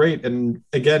was so great. And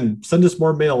again, send us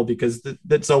more mail because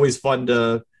that's always fun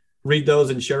to read those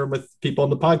and share them with people on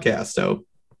the podcast. So,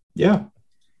 yeah.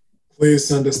 Please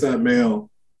send us that mail.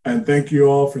 And thank you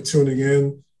all for tuning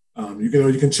in.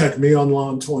 You can check me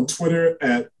on Twitter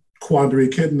at Quandary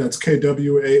Kitten. That's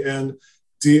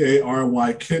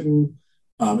KWANDARY Kitten.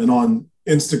 And on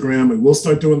Instagram, and we'll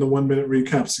start doing the 1 minute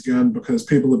recaps again because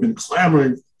people have been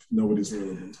clamoring. Nobody's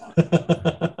really been talking.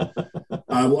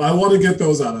 I want to get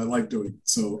those out. I like doing it.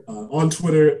 So on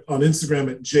Twitter, on Instagram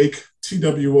at Jake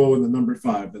TWO and the number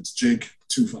 5. That's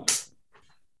Jake25.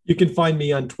 You can find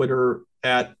me on Twitter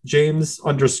at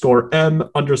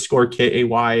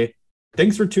James_M_KAY.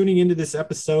 Thanks for tuning into this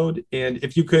episode. And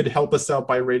if you could help us out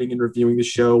by rating and reviewing the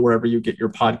show wherever you get your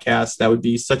podcast, that would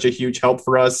be such a huge help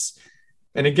for us.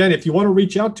 And again, if you want to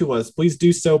reach out to us, please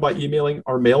do so by emailing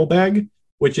our mailbag,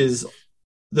 which is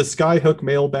the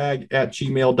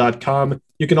skyhookmailbag@gmail.com.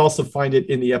 You can also find it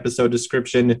in the episode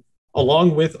description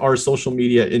along with our social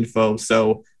media info.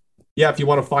 So yeah, if you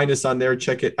want to find us on there,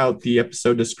 check it out, the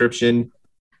episode description.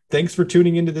 Thanks for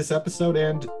tuning into this episode,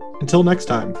 and until next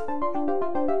time.